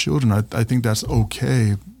for our children. I think that's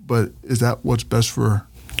okay, but is that what's best for?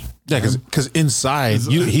 Yeah, because inside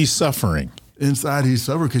he's suffering. Inside he's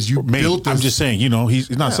suffering because you built this. I'm just saying, he's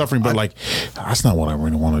not suffering, but like, that's not what I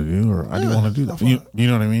really want to do, or I didn't want to do that. You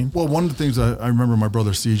know what I mean? Well, one of the things I remember my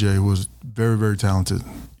brother CJ was very, very talented,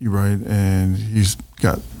 right? And he's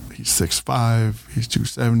 6'5", he's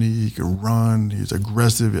 270, he can run, he's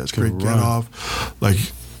aggressive, he has great get off. Like,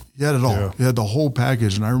 he had it all. Yeah. He had the whole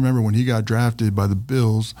package. And I remember when he got drafted by the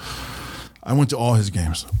Bills, I went to all his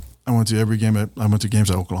games. I went to every game. I went to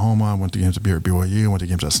games at Oklahoma. I went to games at BYU. I went to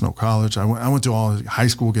games at Snow College. I went to all high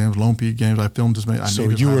school games, Lone Peak games. I filmed as many. So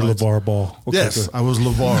you were LeVar Ball. Okay, yes, I was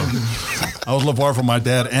LeVar. I was LeVar for my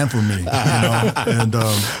dad and for me. And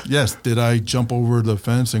yes, did I jump over the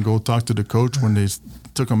fence and go talk to the coach when they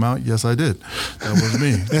took him out? Yes, I did. That was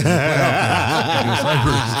me.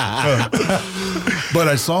 But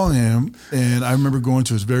I saw him, and I remember going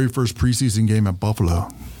to his very first preseason game at Buffalo.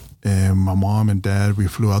 And my mom and dad, we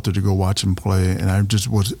flew out there to go watch him play. And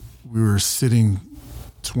we were sitting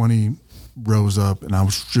 20 rows up, and I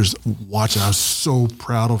was just watching. I was so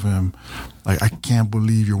proud of him. Like, I can't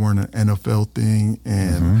believe you're wearing an NFL thing.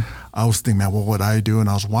 And I was thinking, man, what would I do? And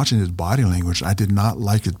I was watching his body language. I did not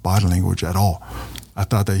like his body language at all. I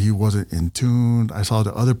thought that he wasn't in tune. I saw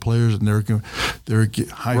the other players, and they were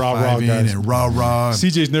high-fiving and rah-rah.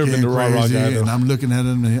 CJ's never been the rah-rah guy, though. And I'm looking at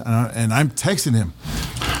him, and I'm texting him.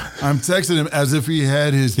 I'm texting him as if he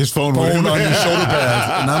had his phone on his shoulder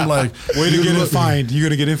pads. And I'm like, way to get him fined. You're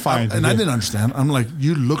going to get him fined. And I didn't understand. I'm like,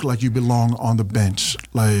 you look like you belong on the bench.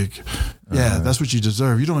 Like, yeah, that's what you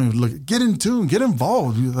deserve. You don't even look. Get in tune. Get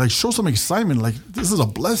involved. Like, show some excitement. Like, this is a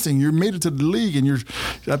blessing. You made it to the league, and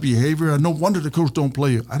that behavior. No wonder the coach don't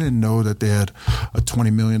play you. I didn't know that they had a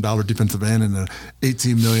 $20 million defensive end and an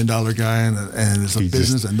 $18 million guy, and it's a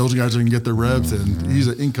business, and those guys are going to get their reps. And he's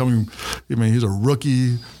an incoming. He's a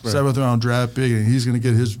rookie, 7th round draft pick, and he's going to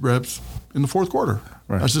get his reps in the fourth quarter.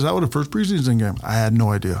 Right. That's just how the first preseason game. I had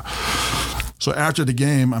no idea. So after the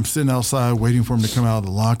game, I'm sitting outside waiting for him to come out of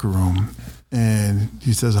the locker room. And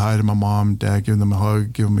he says hi to my mom and dad, give them a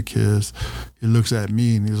hug, give them a kiss. He looks at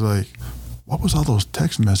me and he's like, what was all those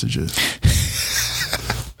text messages?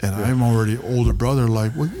 And I'm already older brother,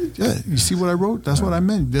 like, well, yeah, you see what I wrote? That's what I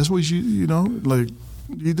meant. That's what like, you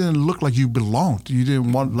didn't look like you belonged. You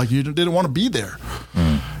didn't want to be there.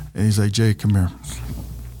 And he's like, Jay, come here.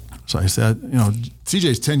 So I said,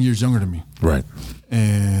 CJ's 10 years younger than me. Right.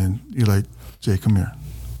 And he's like, Jay, come here.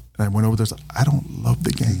 And I went over there and said, I don't love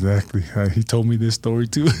the game. Exactly. He told me this story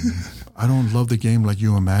too. I don't love the game like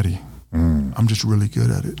you and Maddie. I'm just really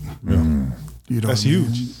good at it. That's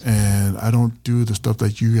huge. And I don't do the stuff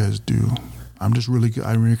that you guys do. I'm just really good.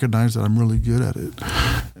 I recognize that I'm really good at it.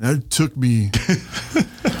 And that took me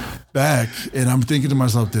back. And I'm thinking to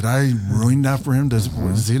myself, did I ruin that for him?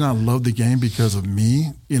 Does he not love the game because of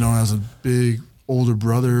me? As a big older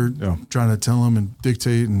brother trying to tell him and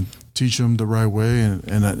dictate and teach him the right way,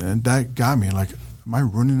 and that got me like, am I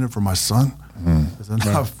ruining it for my son? Is that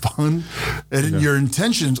not fun? And your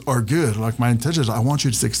intentions are good. Like, my intentions, I want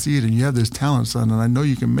you to succeed, and you have this talent, son, and I know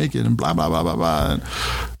you can make it, and blah blah blah blah blah. And,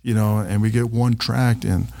 and we get one tracked,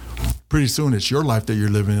 and pretty soon it's your life that you're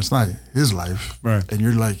living. It's not his life, right? And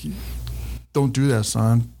you're like, don't do that,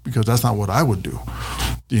 son, because that's not what I would do.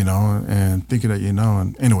 And thinking that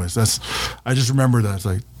and anyways, I just remember that it's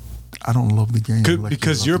like, I don't love the game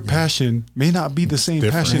because your passion may not be the same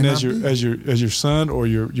passion as your son or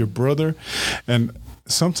your brother, and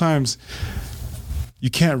sometimes you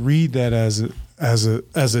can't read that as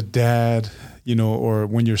a dad, or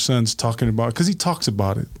when your son's talking about, because he talks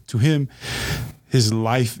about it. To him, his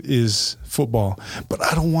life is football, but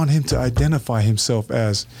I don't want him to identify himself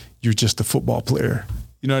as you're just a football player.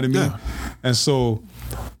 You know what I mean? Yeah. And so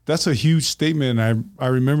that's a huge statement. And I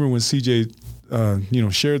remember when CJ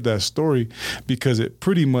shared that story, because it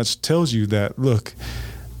pretty much tells you that, look,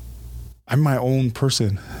 I'm my own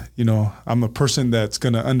person. I'm a person that's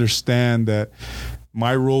going to understand that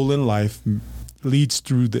my role in life leads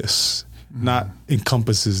through this, not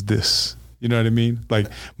encompasses this. You know what I mean? Like,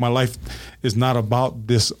 my life is not about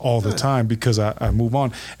this all the time, because I move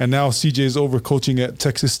on. And now CJ's over coaching at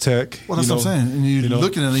Texas Tech. Well, that's what I'm saying. And you're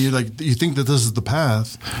looking at it, you think that this is the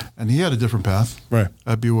path, and he had a different path. Right.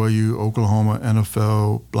 At BYU, Oklahoma,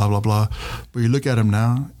 NFL, blah, blah, blah. But you look at him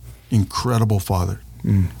now, incredible father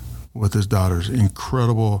with his daughters,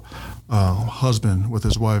 incredible husband with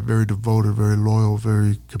his wife, very devoted, very loyal,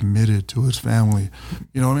 very committed to his family.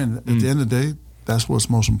 You know what I mean? At the end of the day, that's what's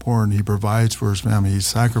most important. He provides for his family. He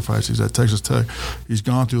sacrifices. He's at Texas Tech. He's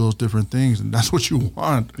gone through those different things, and that's what you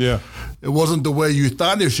want. Yeah. It wasn't the way you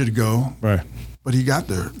thought it should go. Right. But he got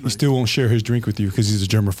there. He still won't share his drink with you because he's a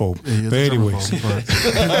germaphobe. Yeah, but anyways,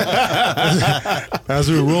 as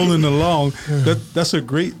we're rolling along, it's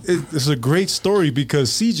a great story because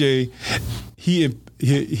CJ,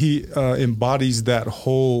 he embodies that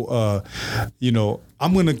whole,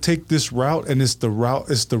 I'm going to take this route, and it's the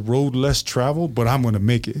road less traveled, but I'm going to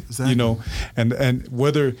make it, Exactly. and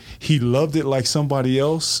whether he loved it like somebody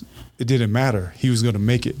else, it didn't matter. He was going to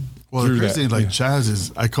make it. Well, the crazy thing, like Chaz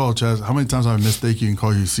is, I call Chaz, how many times have I mistake you and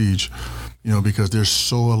call you Siege? Because they're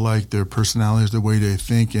so alike, their personalities, the way they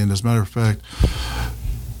think. And as a matter of fact,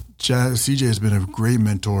 CJ has been a great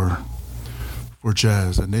mentor for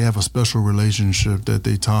Chaz. And they have a special relationship that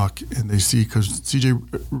they talk and they see, because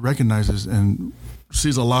CJ recognizes and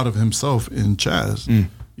sees a lot of himself in Chaz.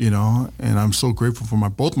 And I'm so grateful for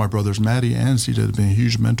both my brothers, Maddie and CJ, have been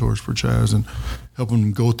huge mentors for Chaz and helping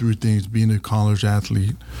him go through things, being a college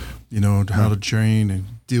athlete, how to train and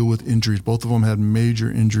deal with injuries. Both of them had major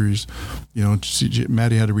injuries.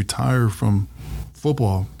 Maddie had to retire from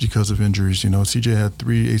football because of injuries. CJ had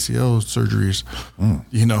 3 ACL surgeries,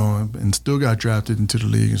 and still got drafted into the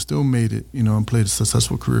league and still made it, and played a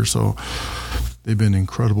successful career. So they've been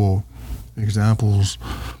incredible examples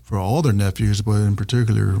for all their nephews, but in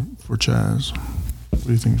particular for Chaz. What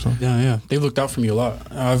do you think, so? Yeah. They looked out for me a lot.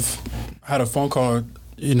 I've had a phone call.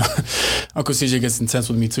 Uncle CJ gets intense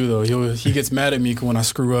with me too, though. He gets mad at me when I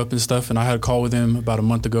screw up and stuff. And I had a call with him about a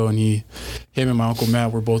month ago, and him and my Uncle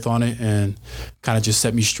Matt were both on it and kind of just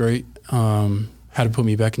set me straight. Had to put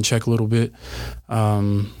me back in check a little bit.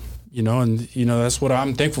 That's what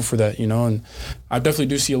I'm thankful for that, and I definitely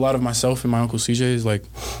do see a lot of myself in my Uncle CJ. Is like,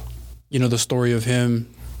 the story of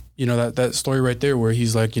him, that story right there where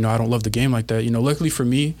he's like, I don't love the game like that. Luckily for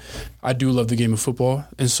me, I do love the game of football.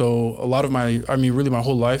 And so a lot of really my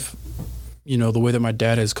whole life, the way that my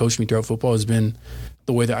dad has coached me throughout football has been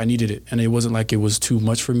the way that I needed it. And it wasn't like it was too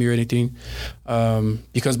much for me or anything,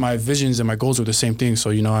 because my visions and my goals were the same thing.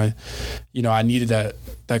 So, I needed that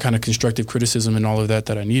kind of constructive criticism and all of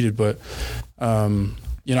that I needed. But,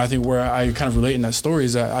 I think where I kind of relate in that story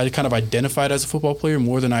is that I kind of identified as a football player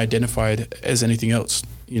more than I identified as anything else,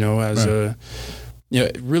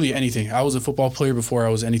 really anything. I was a football player before I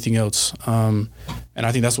was anything else. And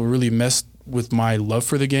I think that's what really messed with my love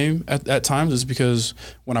for the game at times, is because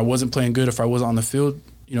when I wasn't playing good, if I wasn't on the field,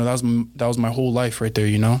 that was my whole life right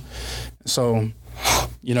there, So,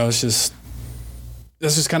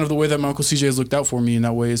 that's just kind of the way that my Uncle CJ has looked out for me in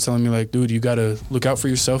that way. It's telling me like, dude, you got to look out for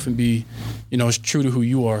yourself and be, true to who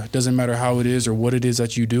you are. It doesn't matter how it is or what it is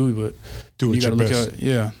that you do, but do you got to look best. out.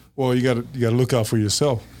 Yeah. Well, you got to look out for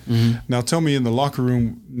yourself. Mm-hmm. Now, tell me, in the locker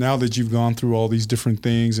room, now that you've gone through all these different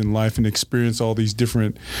things in life and experienced all these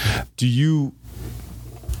different, are you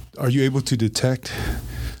able to detect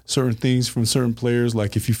certain things from certain players?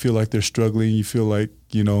 Like if you feel like they're struggling, you feel like,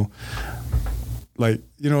 what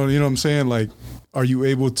I'm saying? Like, are you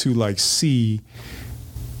able to like see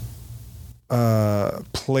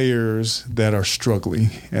players that are struggling,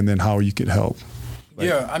 and then how you could help?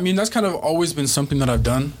 That's kind of always been something that I've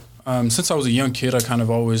done. Since I was a young kid, I kind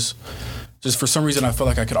of always, just for some reason, I felt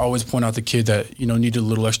like I could always point out the kid that, needed a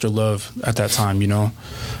little extra love at that time, no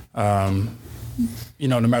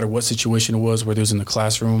matter what situation it was, whether it was in the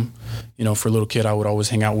classroom, for a little kid, I would always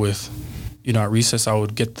hang out with, at recess, I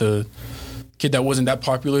would get the kid that wasn't that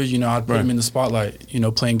popular, I'd put him in the spotlight,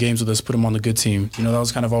 playing games with us, put him on the good team. That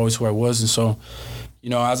was kind of always who I was. And so,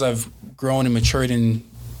 as I've grown and matured in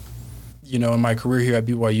my career here at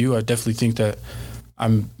BYU, I definitely think that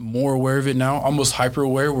I'm more aware of it now, almost hyper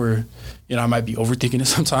aware, where, I might be overthinking it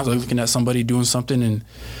sometimes, like looking at somebody doing something and,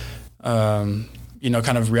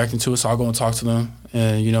 kind of reacting to it. So I'll go and talk to them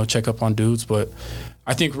and, check up on dudes. But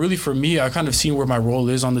I think really for me, I kind of seen where my role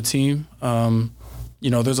is on the team.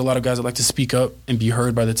 There's a lot of guys that like to speak up and be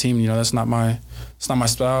heard by the team. That's not my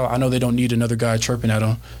style. I know they don't need another guy chirping at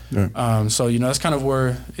them. Yeah. So, that's kind of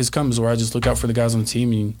where it comes, where I just look out for the guys on the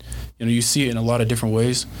team. And, you see it in a lot of different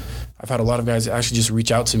ways. I've had a lot of guys actually just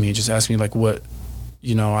reach out to me, just ask me like what,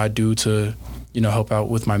 I do to, help out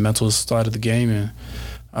with my mental side of the game and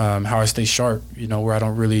how I stay sharp, where I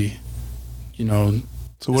don't really,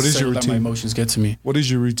 So what is your let my routine? emotions get to me. What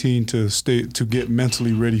is your routine to get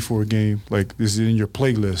mentally ready for a game? Like, is it in your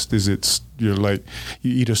playlist? Is it you're like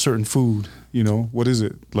you eat a certain food? You know, what is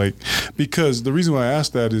it like? Because the reason why I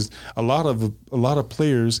ask that is a lot of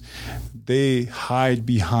players, they hide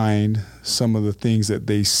behind some of the things that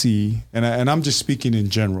they see, and I'm just speaking in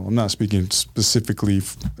general. I'm not speaking specifically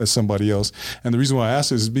as somebody else. And the reason why I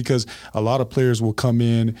ask this is because a lot of players will come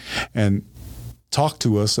in and talk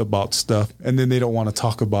to us about stuff, and then they don't want to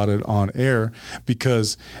talk about it on air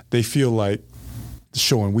because they feel like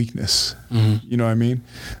showing weakness. You know what I mean?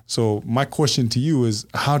 So my question to you is,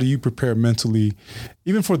 how do you prepare mentally,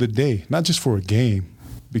 even for the day, not just for a game?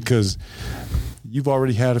 Because you've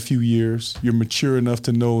already had a few years. You're mature enough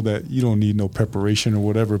to know that you don't need no preparation or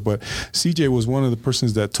whatever. But CJ was one of the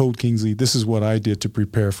persons that told Kingsley, this is what I did to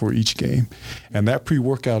prepare for each game. And that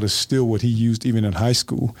pre-workout is still what he used even in high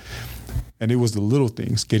school. And it was the little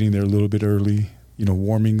things, getting there a little bit early, you know,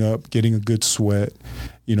 warming up, getting a good sweat,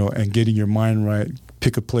 you know, and getting your mind right.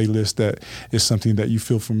 Pick a playlist that is something that you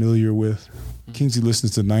feel familiar with. Kingsley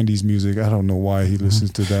listens to 90s music. I don't know why he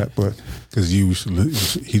listens to that, but because he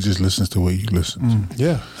just listens to what you listen to.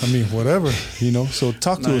 Yeah, I mean, whatever, you know. So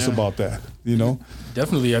talk to us about that, you know.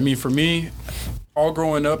 Definitely. I mean, for me, all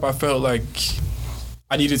growing up, I felt like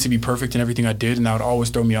I needed to be perfect in everything I did, and that would always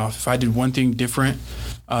throw me off. If I did one thing different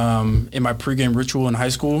in my pregame ritual in high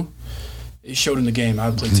school, it showed in the game. I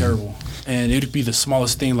would play terrible, and it would be the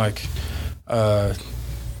smallest thing, like,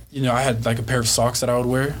 you know, I had like a pair of socks that I would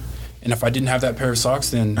wear. And if I didn't have that pair of socks,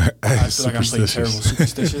 then I feel like I'm playing terrible,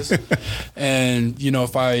 superstitious. And, you know,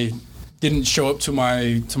 if I didn't show up to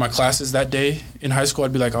my classes that day in high school,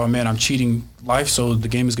 I'd be like, oh, man, I'm cheating life, so the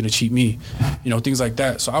game is going to cheat me. You know, things like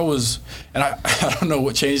that. So I was, and I don't know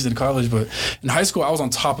what changed in college, but in high school, I was on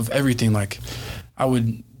top of everything. Like, I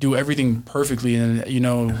would do everything perfectly. And, you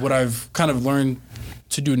know, what I've kind of learned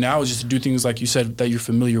to do now is just to do things like you said that you're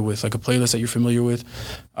familiar with, like a playlist that you're familiar with.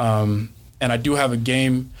 And I do have a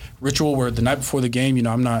game ritual where the night before the game, you know,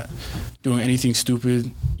 I'm not doing anything stupid.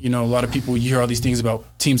 You know, a lot of people, you hear all these things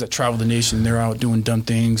about teams that travel the nation. They're out doing dumb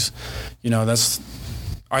things. You know,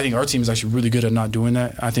 I think our team is actually really good at not doing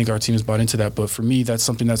that. I think our team has bought into that. But for me, that's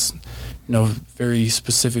something that's, you know, very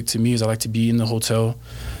specific to me is I like to be in the hotel,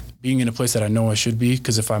 being in a place that I know I should be.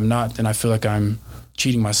 Because if I'm not, then I feel like I'm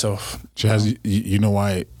cheating myself. Chaz, you know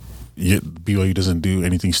why BYU doesn't do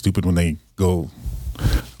anything stupid when they go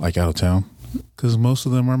like out of town? Because most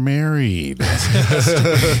of them are married,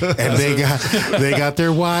 and they got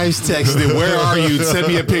their wives texting. Where are you? Send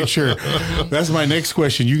me a picture. That's my next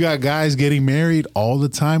question. You got guys getting married all the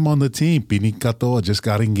time on the team. Pini Katoa just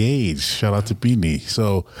got engaged. Shout out to Pini.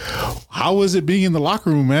 So, how is it being in the locker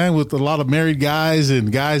room, man, with a lot of married guys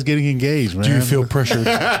and guys getting engaged, man? Do you feel pressured?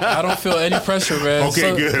 I don't feel any pressure, man.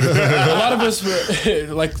 Okay, good. A lot of us,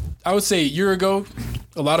 like I would say a year ago,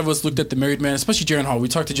 a lot of us looked at the married man, especially Jaron Hall. We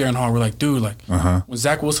talked to Jaron Hall. We're like, dude, like when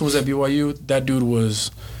Zach Wilson was at BYU, that dude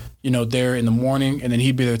was, you know, there in the morning, and then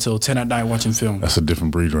he'd be there till 10 at night watching film. That's a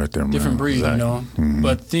different breed right there, man. Different breed, Zach. you know.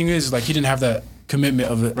 But the thing is, like, he didn't have that commitment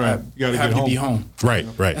of it, having to be home. Right.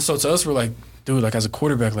 And so to us, we're like, dude, like as a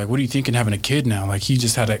quarterback, like, what are you thinking having a kid now? Like, he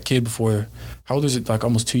just had that kid before. How old is it? Like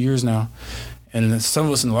almost 2 years now. And then some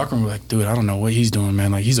of us in the locker room were like, dude, I don't know what he's doing,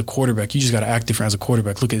 man. Like, he's a quarterback. You just got to act different as a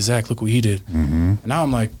quarterback. Look at Zach. Look what he did. And now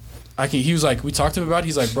I'm like, he was like, we talked to him about it.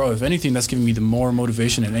 He's like, bro, if anything, that's giving me the more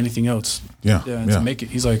motivation than anything else. To make it.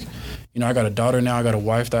 He's like, you know, I got a daughter now. I got a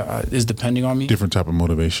wife that is depending on me. Different type of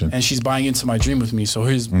motivation. And she's buying into my dream with me. So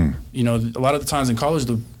you know, a lot of the times in college,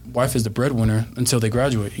 the wife is the breadwinner until they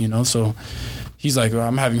graduate, you know. So he's like,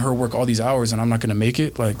 I'm having her work all these hours and I'm not going to make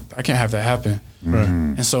it. Like, I can't have that happen.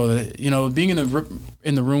 And so, you know, being in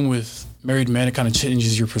the room with married men, it kind of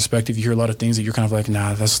changes your perspective. You hear a lot of things that you're kind of like,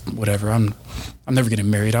 nah, that's whatever. I'm never getting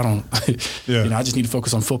married. I don't, you know, I just need to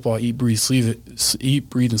focus on football, eat, breathe, and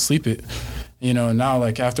sleep it. You know, and now,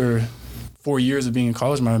 like, after 4 years of being in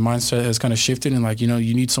college, my mindset has kind of shifted, and, like, you know,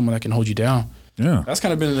 you need someone that can hold you down. Yeah. That's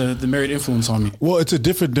kind of been the married influence on me. Well, it's a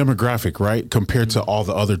different demographic, right, compared to all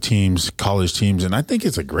the other teams, college teams. And I think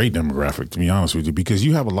it's a great demographic, to be honest with you, because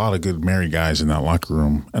you have a lot of good married guys in that locker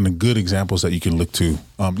room and the good examples that you can look to,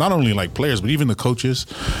 not only like players, but even the coaches.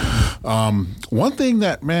 One thing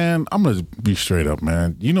that, man, I'm going to be straight up,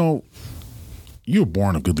 man. You know, you were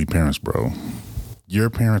born of goodly parents, bro. Your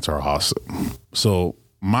parents are awesome. So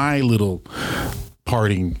my little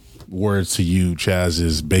parting words to you, Chaz,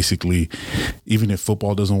 is basically, even if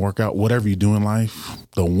football doesn't work out, whatever you do in life,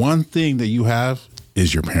 the one thing that you have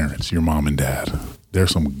is your parents, your mom and dad. They're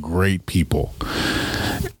some great people,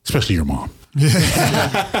 especially your mom.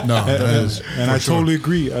 No, that is. And I totally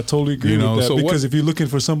agree. I totally agree with that. So because if you're looking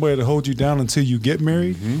for somebody to hold you down until you get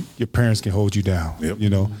married, your parents can hold you down. Yep. You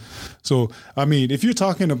know? So, I mean, if you're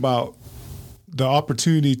talking about the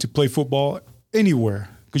opportunity to play football anywhere,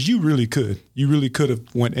 because you really could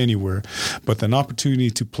have went anywhere, but an opportunity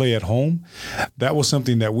to play at home, that was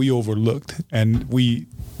something that we overlooked, and we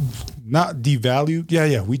not devalued.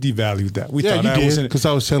 Yeah, we devalued that. We thought you that did, because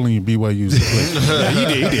I was telling you BYU's.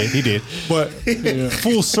 he did. But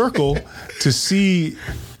full circle, to see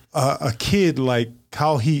a kid like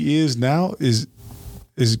how he is now is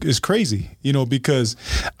crazy, you know, because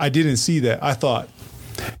I didn't see that. I thought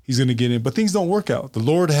he's going to get in, but things don't work out. The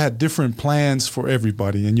Lord had different plans for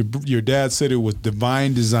everybody, and your dad said it was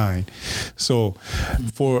divine design. So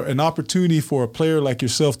for an opportunity for a player like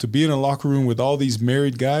yourself to be in a locker room with all these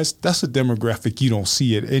married guys, that's a demographic you don't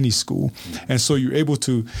see at any school. And so you're able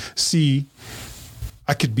to see,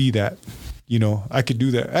 I could be that, you know, I could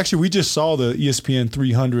do that. Actually, we just saw the ESPN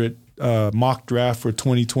 300 mock draft for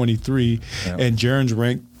 2023, and Jaren's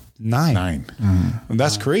ranked 9. And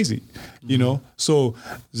that's crazy, you know. So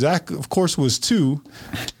Zach, of course, was 2,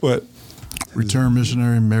 but return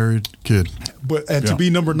missionary, married kid. But to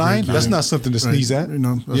be number 9, that's not something to sneeze at. You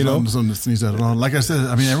know, that's not something to sneeze at all. Like I said,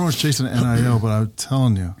 I mean, everyone's chasing NIL, but I'm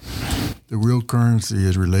telling you, the real currency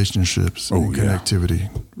is relationships and connectivity,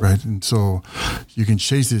 right? And so you can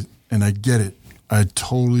chase it, and I get it. I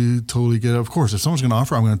totally get it. Of course, if someone's going to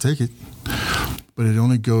offer, I'm going to take it. But it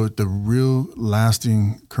only goes, the real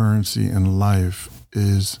lasting currency in life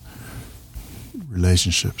is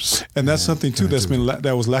relationships. And that's something too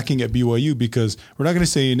that was lacking at BYU, because we're not going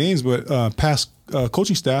to say any names, but past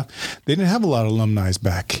coaching staff, they didn't have a lot of alumni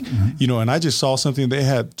back, you know. And I just saw something. They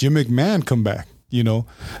had Jim McMahon come back, you know.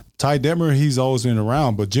 Ty Detmer, he's always been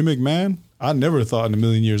around, but Jim McMahon, I never thought in a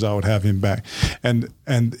million years I would have him back. And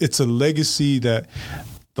it's a legacy that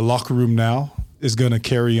the locker room now is going to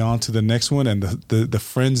carry on to the next one, and the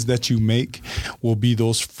friends that you make will be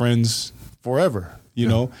those friends forever, you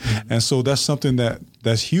know. And so that's something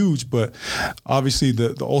that's huge. But obviously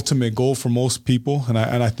the ultimate goal for most people, and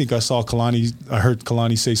I think I heard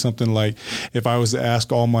Kalani say something like, if I was to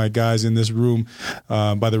ask all my guys in this room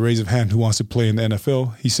by the raise of hand who wants to play in the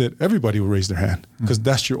NFL, he said everybody will raise their hand, because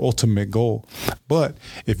that's your ultimate goal. But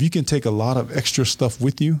if you can take a lot of extra stuff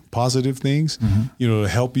with you, positive things, you know, to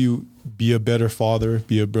help you be a better father,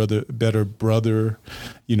 be a better brother,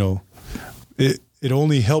 you know, it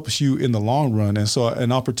only helps you in the long run. And so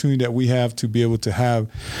an opportunity that we have to be able to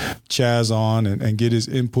have Chaz on and get his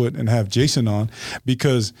input, and have Jasen on,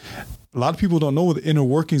 because a lot of people don't know the inner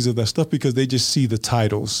workings of that stuff, because they just see the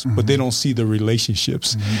titles, but they don't see the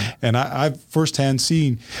relationships. And I've firsthand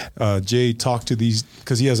seen Jay talk to these,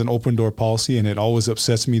 because he has an open door policy, and it always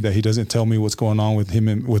upsets me that he doesn't tell me what's going on with him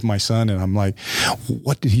and with my son. And I'm like,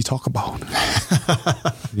 what did he talk about?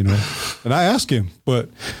 You know, and I ask him, but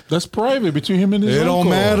that's private between him and his uncle. Don't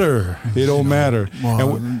matter. It don't matter.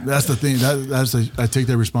 Well, that's the thing. I take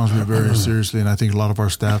that responsibility very seriously, and I think a lot of our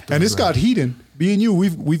staff does. And it's got heated. Me and you,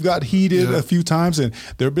 we've got heated a few times, and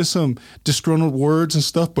there have been some disgruntled words and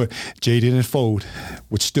stuff, but Jay didn't fold,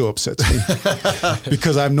 which still upsets me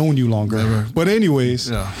because I've known you longer. Never. But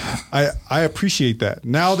anyways, I appreciate that.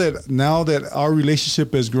 Now that our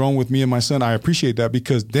relationship has grown with me and my son, I appreciate that,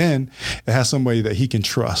 because then it has somebody that he can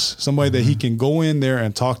trust, somebody that he can go in there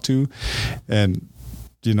and talk to. And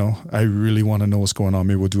you know, I really want to know what's going on.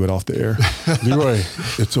 Maybe we'll do it off the air. Leroy,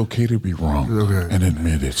 it's okay to be wrong and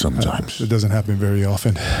admit it sometimes. It doesn't happen very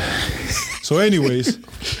often. So anyways.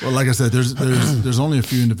 Well, like I said, there's only a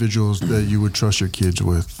few individuals that you would trust your kids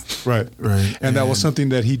with. Right. And that was something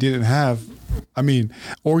that he didn't have. I mean,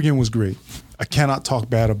 Oregon was great. I cannot talk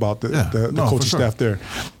bad about the coaching staff there.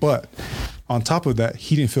 But on top of that,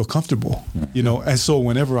 he didn't feel comfortable, you know. And so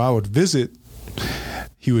whenever I would visit,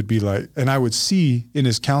 he would be like, and I would see in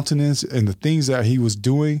his countenance and the things that he was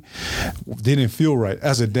doing didn't feel right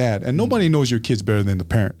as a dad. And nobody knows your kids better than the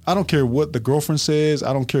parent. I don't care what the girlfriend says.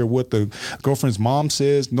 I don't care what the girlfriend's mom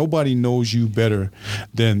says. Nobody knows you better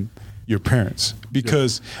than your parents.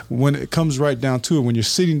 Because when it comes right down to it, when you're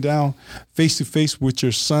sitting down face to face with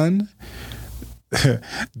your son,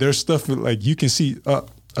 there's stuff like you can see,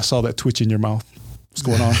 I saw that twitch in your mouth. What's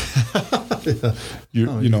going on?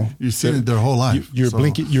 You've seen it their whole life. You're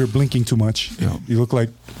blinking too much. Yeah. You look like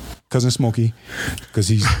Cousin Smokey, because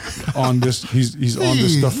he's on this. He's on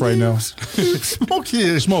this stuff right now.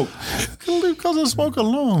 Smokey, Smoke. Leave Cousin Smoke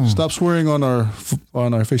alone. Stop swearing on our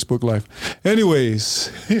Facebook Live.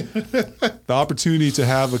 Anyways, the opportunity to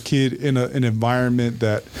have a kid in an environment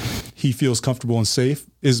that he feels comfortable and safe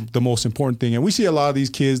is the most important thing. And we see a lot of these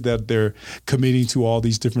kids that they're committing to all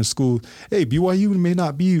these different schools. Hey, BYU may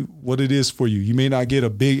not be what it is for you. You may not get a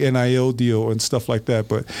big NIL deal and stuff like that,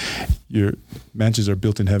 but your mansions are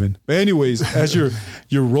built in heaven. But anyways, as you're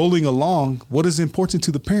rolling along, what is important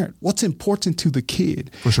to the parent? What's important to the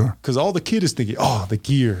kid? For sure. Because all the kid is thinking, oh, the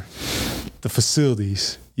gear, the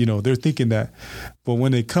facilities, they're thinking that. But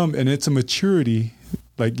when they come, and it's a maturity.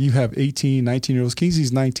 Like you have 18, 19-year-olds.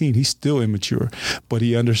 Kingsley's 19. He's still immature. But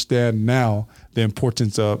he understands now the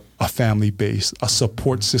importance of a family base, a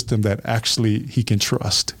support system that actually he can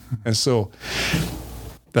trust. And so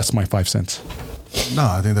that's my 5 cents. No,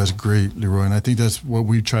 I think that's great, Leroy, and I think that's what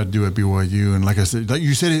we try to do at BYU. And like I said, like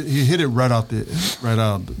you said, he hit it right out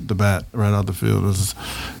the bat, right out the field.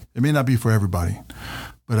 It may not be for everybody,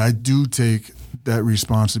 but I do take that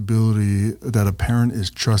responsibility that a parent is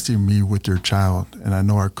trusting me with their child. And I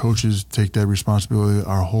know our coaches take that responsibility,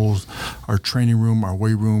 our training room, our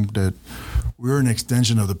weight room, that we're an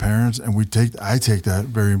extension of the parents. And I take that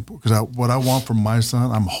very, because what I want from my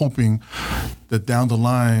son, I'm hoping that down the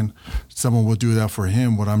line, someone will do that for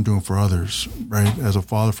him, what I'm doing for others, right? As a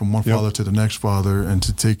father, from one father to the next father, and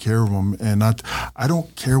to take care of them. And I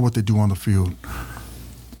don't care what they do on the field.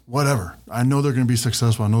 Whatever. I know they're going to be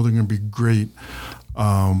successful. I know they're going to be great.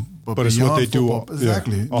 But it's what they football, do.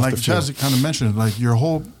 Exactly. Like Chaz kind of mentioned, like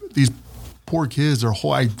these poor kids, their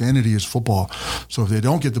whole identity is football. So if they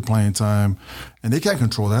don't get the playing time, and they can't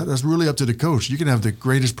control that, that's really up to the coach. You can have the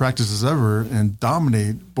greatest practices ever and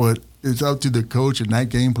dominate, but it's up to the coach and that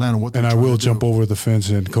game plan and what they're trying to do. And I will jump over the fence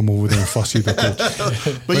and come over there and fussy the coach.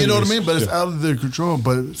 But you know what I mean? But it's out of their control.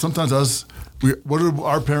 But sometimes what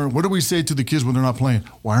do we say to the kids when they're not playing?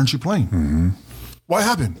 Why aren't you playing? Mm-hmm. What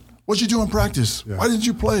happened? What'd you do in practice? Yeah. Why didn't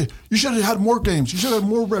you play? You should have had more games. You should have had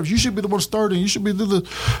more reps. You should be the one starting. You should be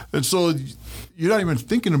and so you're not even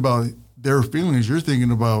thinking about their feelings. You're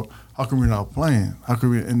thinking about, how come we're not playing? How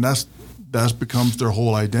come and that becomes their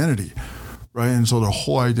whole identity, right? And so their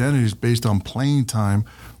whole identity is based on playing time,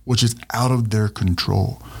 which is out of their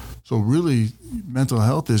control. So really, mental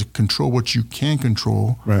health is control what you can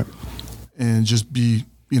control, right? And just be,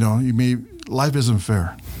 life isn't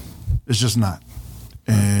fair. It's just not.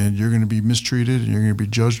 And you're going to be mistreated, and you're going to be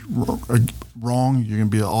judged wrong. You're going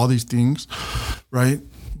to be all these things, right?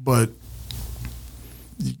 But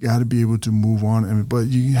you got to be able to move on. But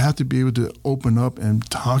you have to be able to open up and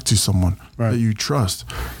talk to someone that you trust,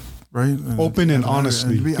 right? Open and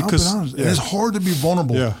honestly. And be open and honest. And it's hard to be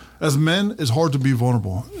vulnerable. Yeah. As men, it's hard to be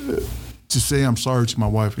vulnerable. To say, I'm sorry to my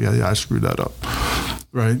wife. Yeah, I screwed that up,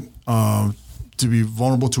 right? To be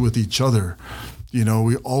vulnerable with each other.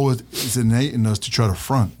 It's innate in us to try to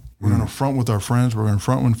front. We're going to front with our friends. We're going to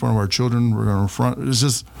front in front of our children. We're going to front. It's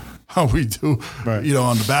just how we do. Right.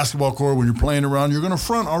 On the basketball court, when you're playing around, you're going to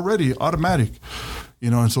front already, automatic.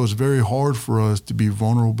 And so it's very hard for us to be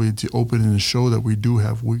vulnerable, to open and show that we do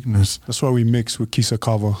have weakness. That's why we mix with Kisa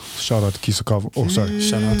Kava. Shout out to Kisa Kava. Oh, sorry.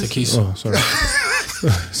 Shout out to Kisa. Oh, sorry.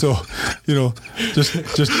 So, just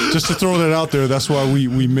to throw that out there, that's why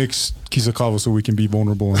we mix Kisa Kava, so we can be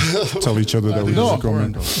vulnerable and tell each other that we're just a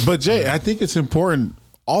grown man. But Jay, I think it's important.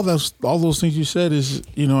 All those things you said is,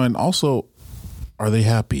 and also, are they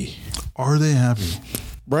happy? Are they happy?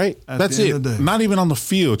 Right? That's it. Not even on the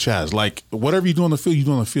field, Chaz. Like, whatever you do on the field, you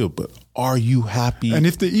do on the field. But are you happy? And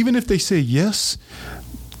even if they say yes,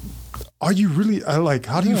 are you really?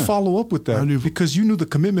 How do you follow up with that? Because you knew the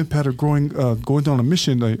commitment pattern going on a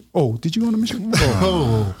mission. Like, oh, did you go on a mission?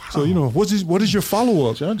 Oh. So what is your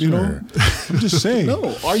follow up? I'm just saying.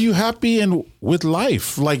 No, are you happy and with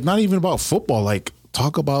life? Like, not even about football. Like,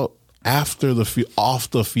 talk about after the off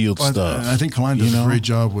the field stuff. I think Klein does a great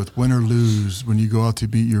job with win or lose. When you go out to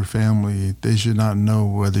meet your family, they should not know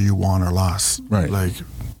whether you won or lost. Right.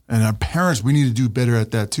 And our parents, we need to do better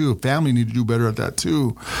at that too. Family need to do better at that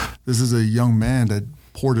too. This is a young man that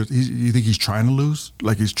poured it. You think he's trying to lose?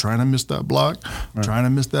 Like he's trying to miss that block, trying to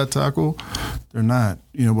miss that tackle? They're not.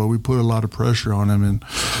 But we put a lot of pressure on him. And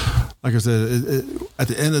like I said, at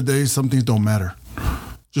the end of the day, some things don't matter.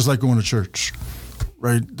 Just like going to church,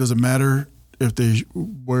 right? Does it matter if they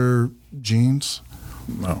wear jeans?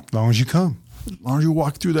 No. As long as you come. As long as you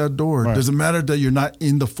walk through that door. Right. Does it matter that you're not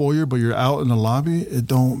in the foyer, but you're out in the lobby? It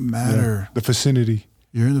don't matter. The vicinity.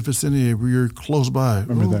 You're in the vicinity. You're close by.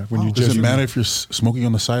 Remember that. Does it matter if you're smoking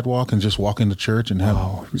on the sidewalk and just walk into church and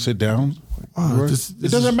sit down? Wow,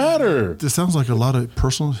 It doesn't matter. This sounds like a lot of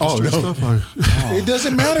personal history stuff. It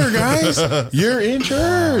doesn't matter, guys. You're in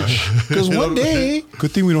church. Because one day.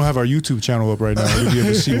 Good thing we don't have our YouTube channel up right now. You'll be able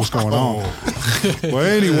to see what's going on. Well,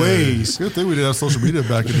 anyways. Good thing we didn't have social media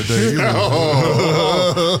back in the day.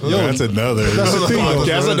 That's another. That's the thing, though.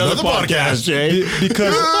 That's another podcast, Jay.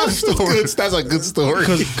 Because that's a good story.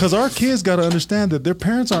 Because our kids got to understand that their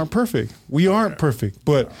parents aren't perfect. We aren't perfect.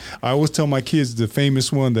 But I always tell my kids the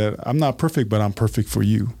famous one that I'm not perfect, but I'm perfect for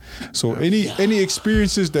you. So any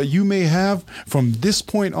experiences that you may have from this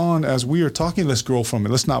point on as we are talking, let's grow from it.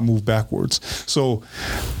 Let's not move backwards. So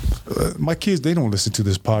my kids, they don't listen to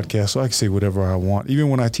this podcast, so I can say whatever I want. Even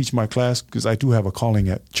when I teach my class, because I do have a calling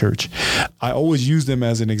at church, I always use them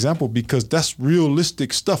as an example because that's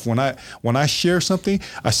realistic stuff. When I share something,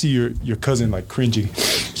 I see your cousin like cringing.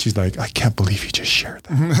 She's like, I can't believe you just shared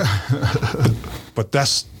that. but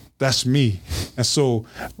that's me. And so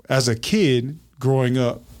as a kid growing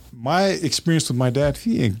up, my experience with my dad,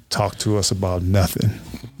 he didn't talk to us about nothing,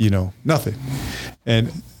 nothing.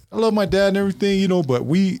 And I love my dad and everything, but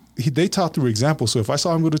they taught through example. So if I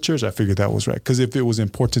saw him go to church, I figured that was right. Because if it was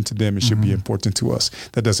important to them, it should be important to us.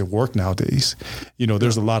 That doesn't work nowadays.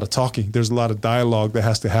 There's a lot of talking. There's a lot of dialogue that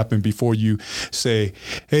has to happen before you say,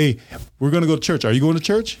 hey, we're going to go to church. Are you going to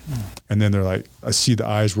church? And then they're like, I see the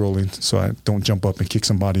eyes rolling, so I don't jump up and kick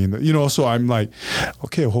somebody in the, so I'm like,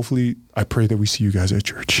 okay, hopefully I pray that we see you guys at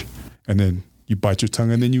church. And then you bite your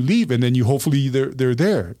tongue and then you leave. And then hopefully they're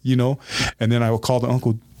there, And then I will call the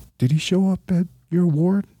uncle. Did he show up at your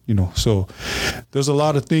ward? So there's a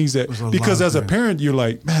lot of things that, because as a parent, you're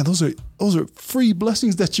like, man, those are free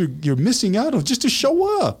blessings that you're missing out of just to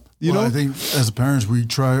show up. You know? I think as parents, we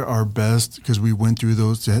try our best because we went through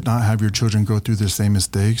those to not have your children go through the same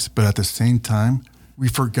mistakes. But at the same time, we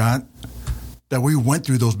forgot that we went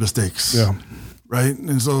through those mistakes. Yeah. Right.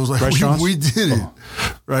 And so it was like, we did it.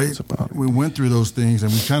 Right. We went through those things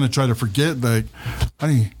and we kind of try to forget, like,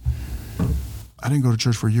 honey, I didn't go to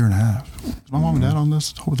church for a year and a half. Is my mom and dad on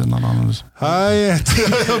this? Hope they're not on this. Hi,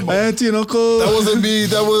 auntie and uncle. That wasn't me.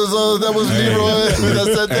 That was Leroy.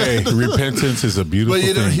 That said that. Hey, repentance is a beautiful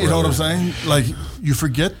thing. You know what I'm saying? Like, you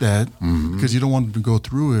forget that because you don't want to go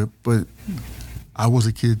through it. But I was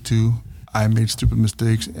a kid too. I made stupid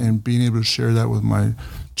mistakes, and being able to share that with my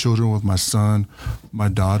children, with my son, my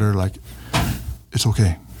daughter, like, it's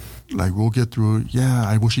okay. Like, we'll get through it. Yeah,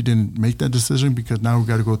 I wish he didn't make that decision because now we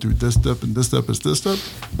got to go through this step and this step is this step.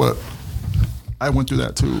 But I went through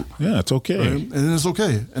that too. Yeah, it's okay. Right? And it's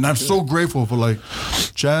okay. And I'm so grateful for, like,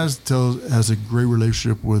 Chaz has a great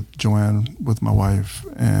relationship with Joanne, with my wife,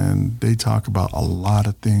 and they talk about a lot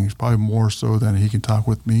of things, probably more so than he can talk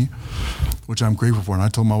with me, which I'm grateful for. And I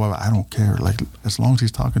told my wife, I don't care. Like, as long as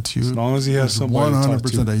he's talking to you. As long as he has somebody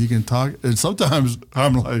 100% that he can talk. And sometimes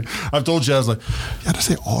I'm like, I've told Chaz, like, you had to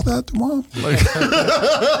say all that to Mom? Like,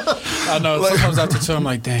 I know. Like, sometimes I have to tell him,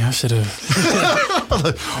 like, dang, I should have.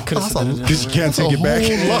 I could have said it. Because you can't take it back.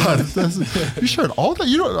 You shared all that?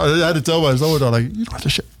 I had to tell myself, like, you don't have to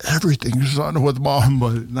share everything with Mom.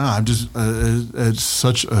 But I'm just, it's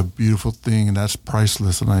such a beautiful thing, and that's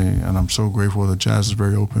priceless. And I'm so grateful that Chaz is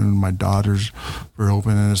very open, and my daughter's very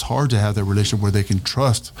open. And it's hard to have that relationship where they can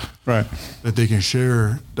trust, right? That they can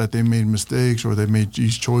share that they made mistakes or they made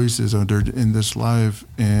these choices or they're in this life.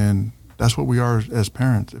 And that's what we are as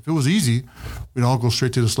parents. If it was easy, we'd all go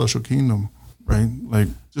straight to the celestial kingdom. Right? Like,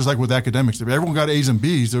 just like with academics, if everyone got A's and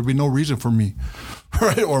B's, there'd be no reason for me,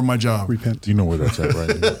 right? Or my job. Repent. You know where that's at,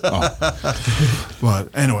 right? Oh.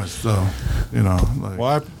 But anyways, so, like,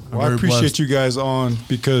 well, I appreciate blessed. You guys on,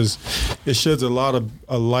 because it sheds a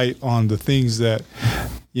light on the things that,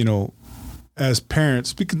 as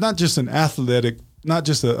parents, because not just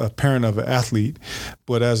a parent of an athlete,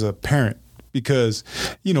 but as a parent, because,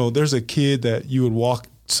 there's a kid that you would walk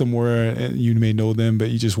somewhere and you may know them, but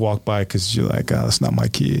you just walk by because you're like, that's not my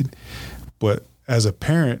kid. But as a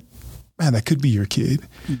parent, man, that could be your kid.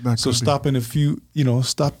 So stop in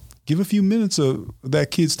give a few minutes of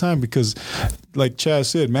that kid's time, because like Chaz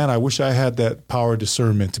said, man, I wish I had that power of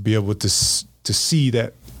discernment to be able to see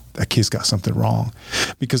that kid's got something wrong,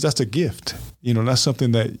 because that's a gift. That's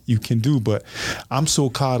something that you can do. But I'm so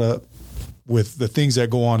caught up with the things that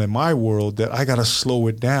go on in my world that I got to slow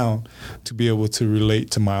it down to be able to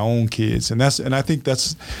relate to my own kids. And I think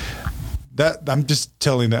that's that. I'm just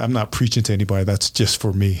telling that. I'm not preaching to anybody. That's just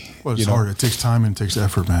for me. Well, it's hard. It takes time and it takes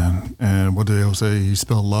effort, man. And what do they all say? You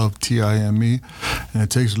spell love, Time. And it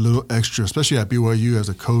takes a little extra, especially at BYU as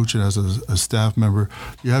a coach and as a staff member.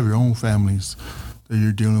 You have your own families that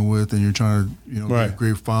you're dealing with and you're trying to, be a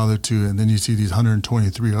great father to. And then you see these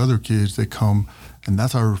 123 other kids that come And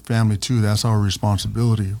that's our family too. That's our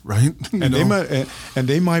responsibility, right? And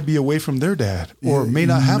they might be away from their dad, or may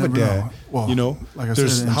not have a dad. Well, you know, like I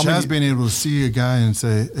said, and Chaz being able to see a guy and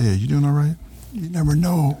say, "Hey, you doing all right?" You never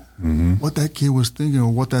know what that kid was thinking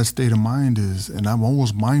or what that state of mind is, and I'm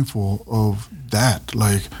always mindful of that.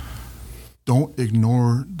 Like, don't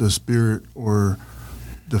ignore the spirit or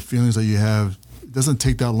the feelings that you have. It doesn't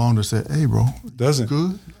take that long to say, "Hey, bro, doesn't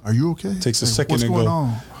good? Are you okay?" It takes a second what's and going go.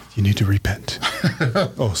 On? You need to repent.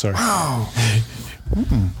 Oh, sorry. Wow.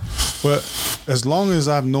 But as long as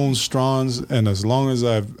I've known Strauns and as long as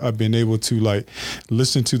I've been able to like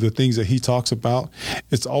listen to the things that he talks about,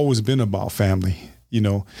 it's always been about family. You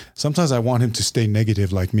know, sometimes I want him to stay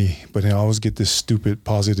negative like me, but I always get this stupid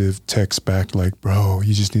positive text back like, bro,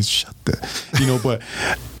 you just need to shut that, you know, but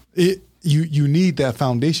you need that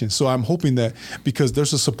foundation. So I'm hoping that because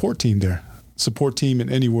there's a support team in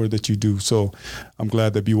anywhere that you do. So I'm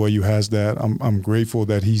glad that BYU has that. I'm grateful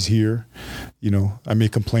that he's here. You know, I may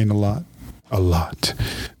complain a lot,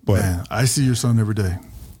 but man, I see your son every day,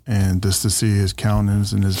 and just to see his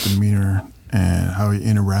countenance and his demeanor and how he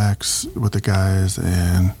interacts with the guys,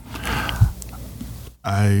 and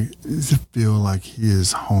I feel like he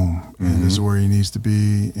is home and this is where he needs to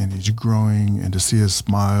be, and he's growing, and to see his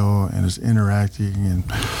smile and his interacting,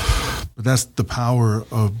 but that's the power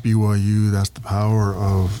of BYU. That's the power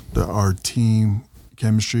of our team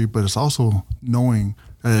chemistry. But it's also knowing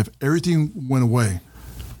that if everything went away,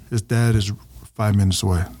 his dad is 5 minutes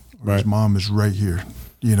away. Right. His mom is right here.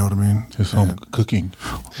 You know what I mean? Just home cooking.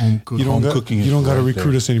 Home cooking. You don't got to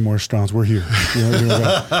recruit us anymore, Strauns. We're here. You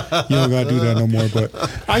don't got to do that no more. But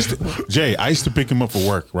I used to pick him up for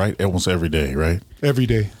work, right? Almost every day, right? Every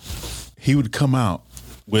day. He would come out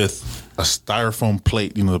with a styrofoam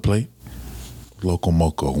plate, you know the plate? Loco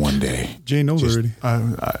Moco one day. Jay knows already.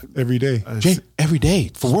 Every day. Jay, every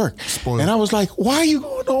day for work. Spoiled. And I was like, why are you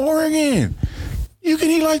going to Oregon? You can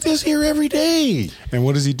eat like this here every day. And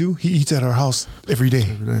what does he do? He eats at our house every day.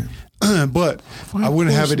 But I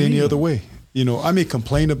wouldn't have it any other way. You know, I may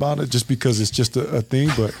complain about it just because it's just a thing,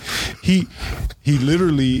 but he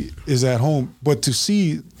literally is at home. But to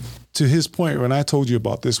see, to his point, when I told you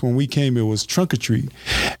about this, when we came, it was trunk or treat.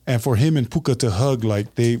 And for him and Puka to hug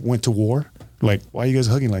like they went to war, like, why are you guys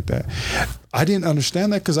hugging like that? I didn't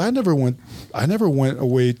understand that because I never went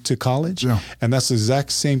away to college. Yeah. And that's the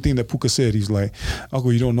exact same thing that Puka said. He's like,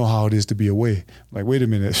 Uncle, you don't know how it is to be away. I'm like, wait a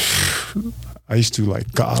minute. I used to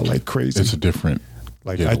like crazy. It's a different.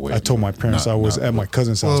 Like I told my parents I was at my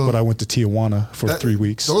cousin's house, but I went to Tijuana for 3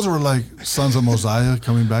 weeks. Those were like sons of Mosiah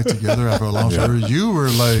coming back together after a long service. You were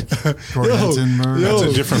like Corey Henson. That's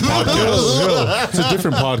a different podcast. It's a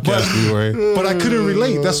different podcast, but I couldn't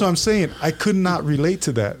relate. That's what I'm saying. I could not relate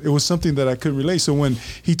to that. It was something that I couldn't relate. So when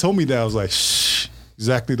he told me that, I was like, shh.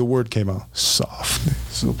 Exactly the word came out. Soft.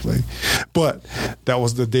 So play. But that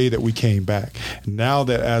was the day that we came back. Now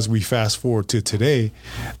that as we fast forward to today,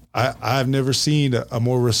 I've never seen a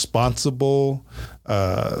more responsible,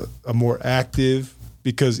 a more active,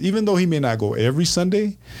 because even though he may not go every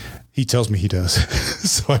Sunday, he tells me he does.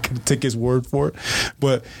 So I can take his word for it.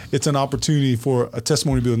 But it's an opportunity for a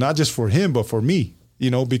testimony build, not just for him, but for me. You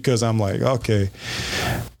know, because I'm like, okay,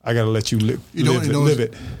 I got to let you live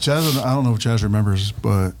it. Chaz, I don't know if Chaz remembers,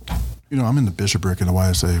 but, you know, I'm in the bishopric in the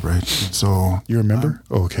YSA, right? So you remember?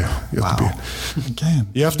 Okay. You have to be. Again.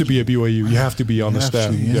 You have to be at BYU. You have to be on the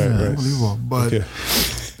staff. Yeah, right. Unbelievable. But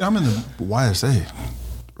I'm in the YSA,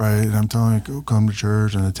 right? And I'm telling him, go come to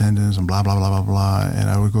church and attendance and blah, blah, blah, blah, blah. And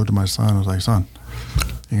I would go to my son. I was like, son.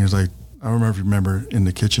 And he was like, I don't remember if you remember in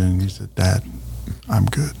the kitchen. He said, Dad, I'm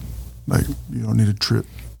good. Like, you don't need a trip.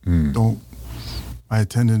 Don't. My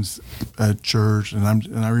attendance at church, and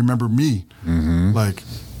I remember me, like,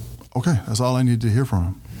 okay, that's all I need to hear from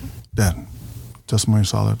him. Dad, testimony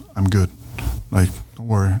solid. I'm good. Like, don't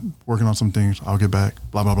worry. Working on some things. I'll get back.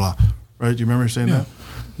 Blah blah blah. Right? Do you remember saying that?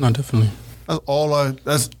 No, definitely.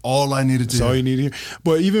 That's all I needed to hear. That's all you need to hear.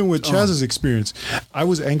 But even with Chaz's experience, I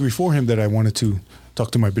was angry for him that I wanted to talk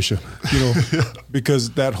to my bishop, you know,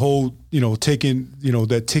 because that whole, you know, taking, you know,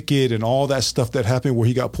 that ticket and all that stuff that happened where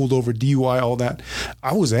he got pulled over, DUI, all that.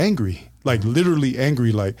 I was angry, like literally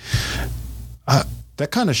angry. Like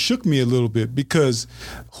that kind of shook me a little bit because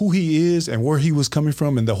who he is and where he was coming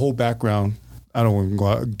from and the whole background. I don't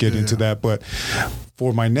want to get into that, but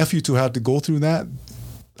for my nephew to have to go through that,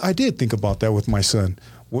 I did think about that with my son.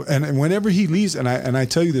 And whenever he leaves, and I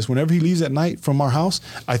tell you this, whenever he leaves at night from our house,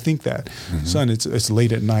 I think that, son, it's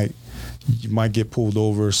late at night. You might get pulled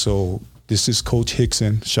over, so this is Coach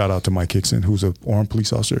Hickson. Shout out to Mike Hickson, who's a Orem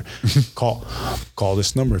police officer. Call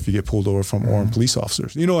this number if you get pulled over from Orem police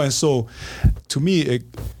officers. You know, and so to me,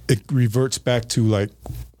 it reverts back to like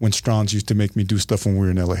when Strauns used to make me do stuff when we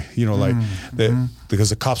were in LA. You know, like that,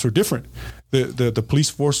 because the cops were different. The police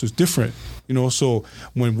force was different. You know, so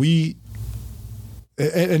when we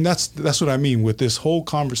and that's what I mean with this whole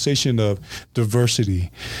conversation of diversity.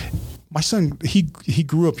 My son, he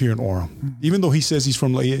grew up here in Orem. Even though he says he's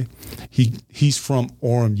from LA, he's from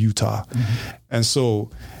Orem, Utah. And so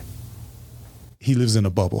he lives in a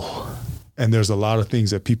bubble. And there's a lot of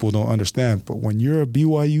things that people don't understand. But when you're a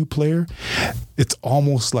BYU player, it's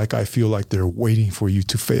almost like I feel like they're waiting for you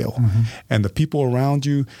to fail. And the people around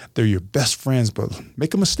you, they're your best friends, but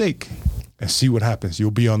make a mistake and see what happens.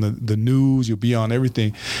 You'll be on the news, you'll be on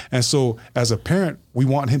everything. And so as a parent, we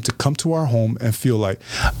want him to come to our home and feel like,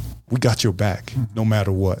 we got your back no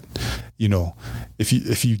matter what. You know, if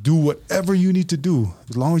you do whatever you need to do,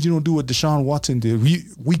 as long as you don't do what Deshaun Watson did,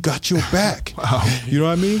 we got your back. Wow. You know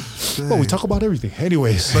what I mean? Well, we talk about everything.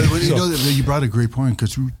 Anyways. But you know, you brought a great point,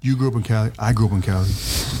 because you grew up in Cali. I grew up in Cali.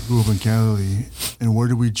 Grew up in Cali. And where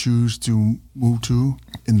did we choose to move to?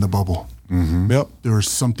 In the bubble. Yep. There was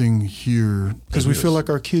something here. Because we feel like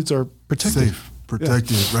our kids are protected. Safe.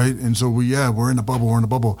 Protected, right? And so we're in the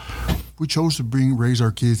bubble. We chose to raise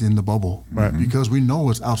our kids in the bubble, right? Because we know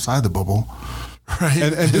what's outside the bubble, right?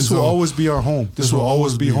 And this will always be our home. This will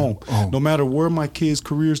always be home. No matter where my kids'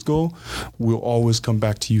 careers go, we'll always come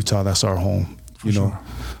back to Utah. That's our home, you know.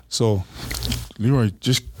 So, Leroy,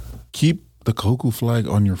 just keep the Koku flag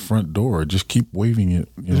on your front door. Just keep waving it.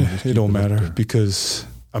 You know, it don't matter because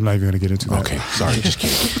I'm not even going to get into that. Okay, sorry, just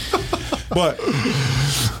kidding. But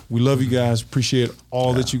we love you guys. Appreciate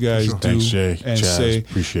all that you guys do. Thanks, Jay. And Chaz, say,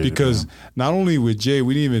 appreciate because it, not only with Jay, I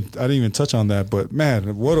didn't even touch on that, but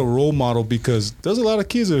man, what a role model, because there's a lot of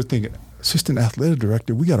kids that are thinking, assistant athletic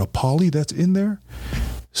director, we got a Pauly that's in there,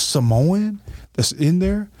 Samoan that's in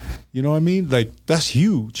there. You know what I mean? Like, that's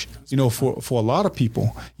huge, you know, for a lot of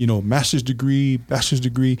people, you know, master's degree.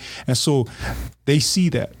 And so they see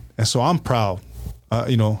that. And so I'm proud,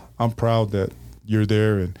 you know, I'm proud that you're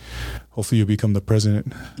there, and hopefully you'll become the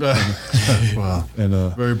president. Wow. And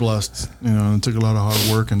very blessed. You know, it took a lot of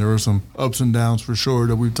hard work, and there were some ups and downs for sure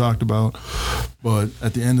that we've talked about. But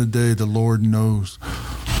at the end of the day, the Lord knows.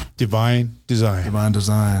 Divine design.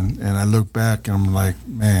 And I look back and I'm like,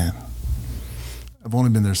 man, I've only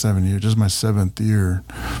been there 7 years. This is my 7th year.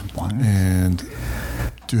 And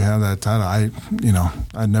to have that title,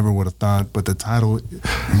 I never would have thought, but the title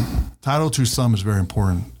to some is very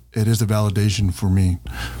important. It is a validation for me,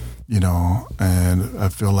 you know, and I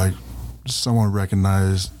feel like someone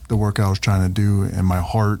recognized the work I was trying to do and my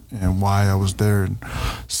heart and why I was there, and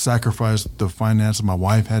sacrificed the finances. My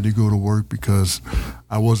wife had to go to work because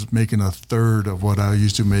I was making a third of what I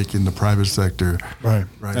used to make in the private sector. Right.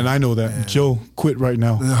 And I know that. And Joe quit right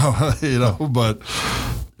now. You know, but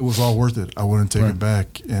it was all worth it. I wouldn't take it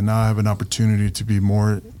back. And now I have an opportunity to be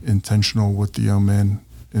more intentional with the young men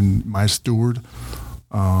and my steward.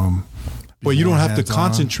 But you don't have to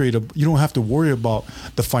concentrate. You don't have to worry about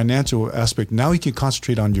the financial aspect. Now you can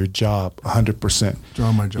concentrate on your job 100%.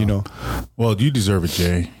 On my job. You know, well, you deserve it,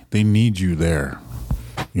 Jay. They need you there.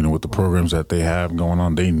 You know, with the programs that they have going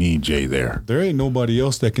on, they need Jay there. There ain't nobody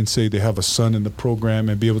else that can say they have a son in the program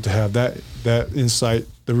and be able to have that insight,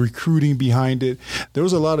 the recruiting behind it. There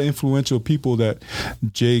was a lot of influential people that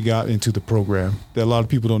Jay got into the program that a lot of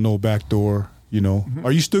people don't know backdoor. You know,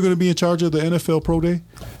 Are you still going to be in charge of the NFL Pro Day?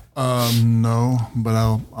 No, but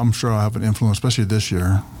I'm sure I'll have an influence, especially this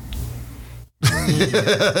year. Need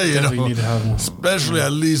to have one. Especially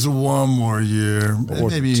at least one more year, or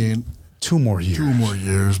maybe 2 more years. 2 more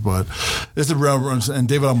years, but it's the railroads. And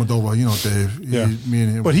David Almodovar, you know Dave. Me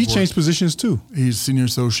and him. But he changed positions too. He's senior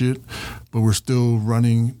associate, but we're still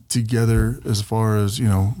running together as far as, you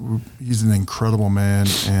know, he's an incredible man,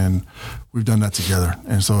 and we've done that together.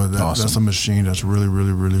 And so that's a machine that's really,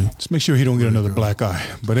 really, really. Just make sure he don't get another black eye.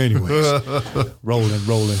 But anyways,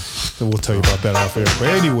 rolling. So we'll tell you about that off air. But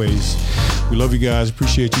anyways, we love you guys.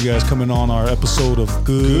 Appreciate you guys coming on our episode of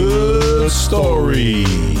Good Story.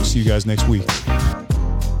 See you guys next week.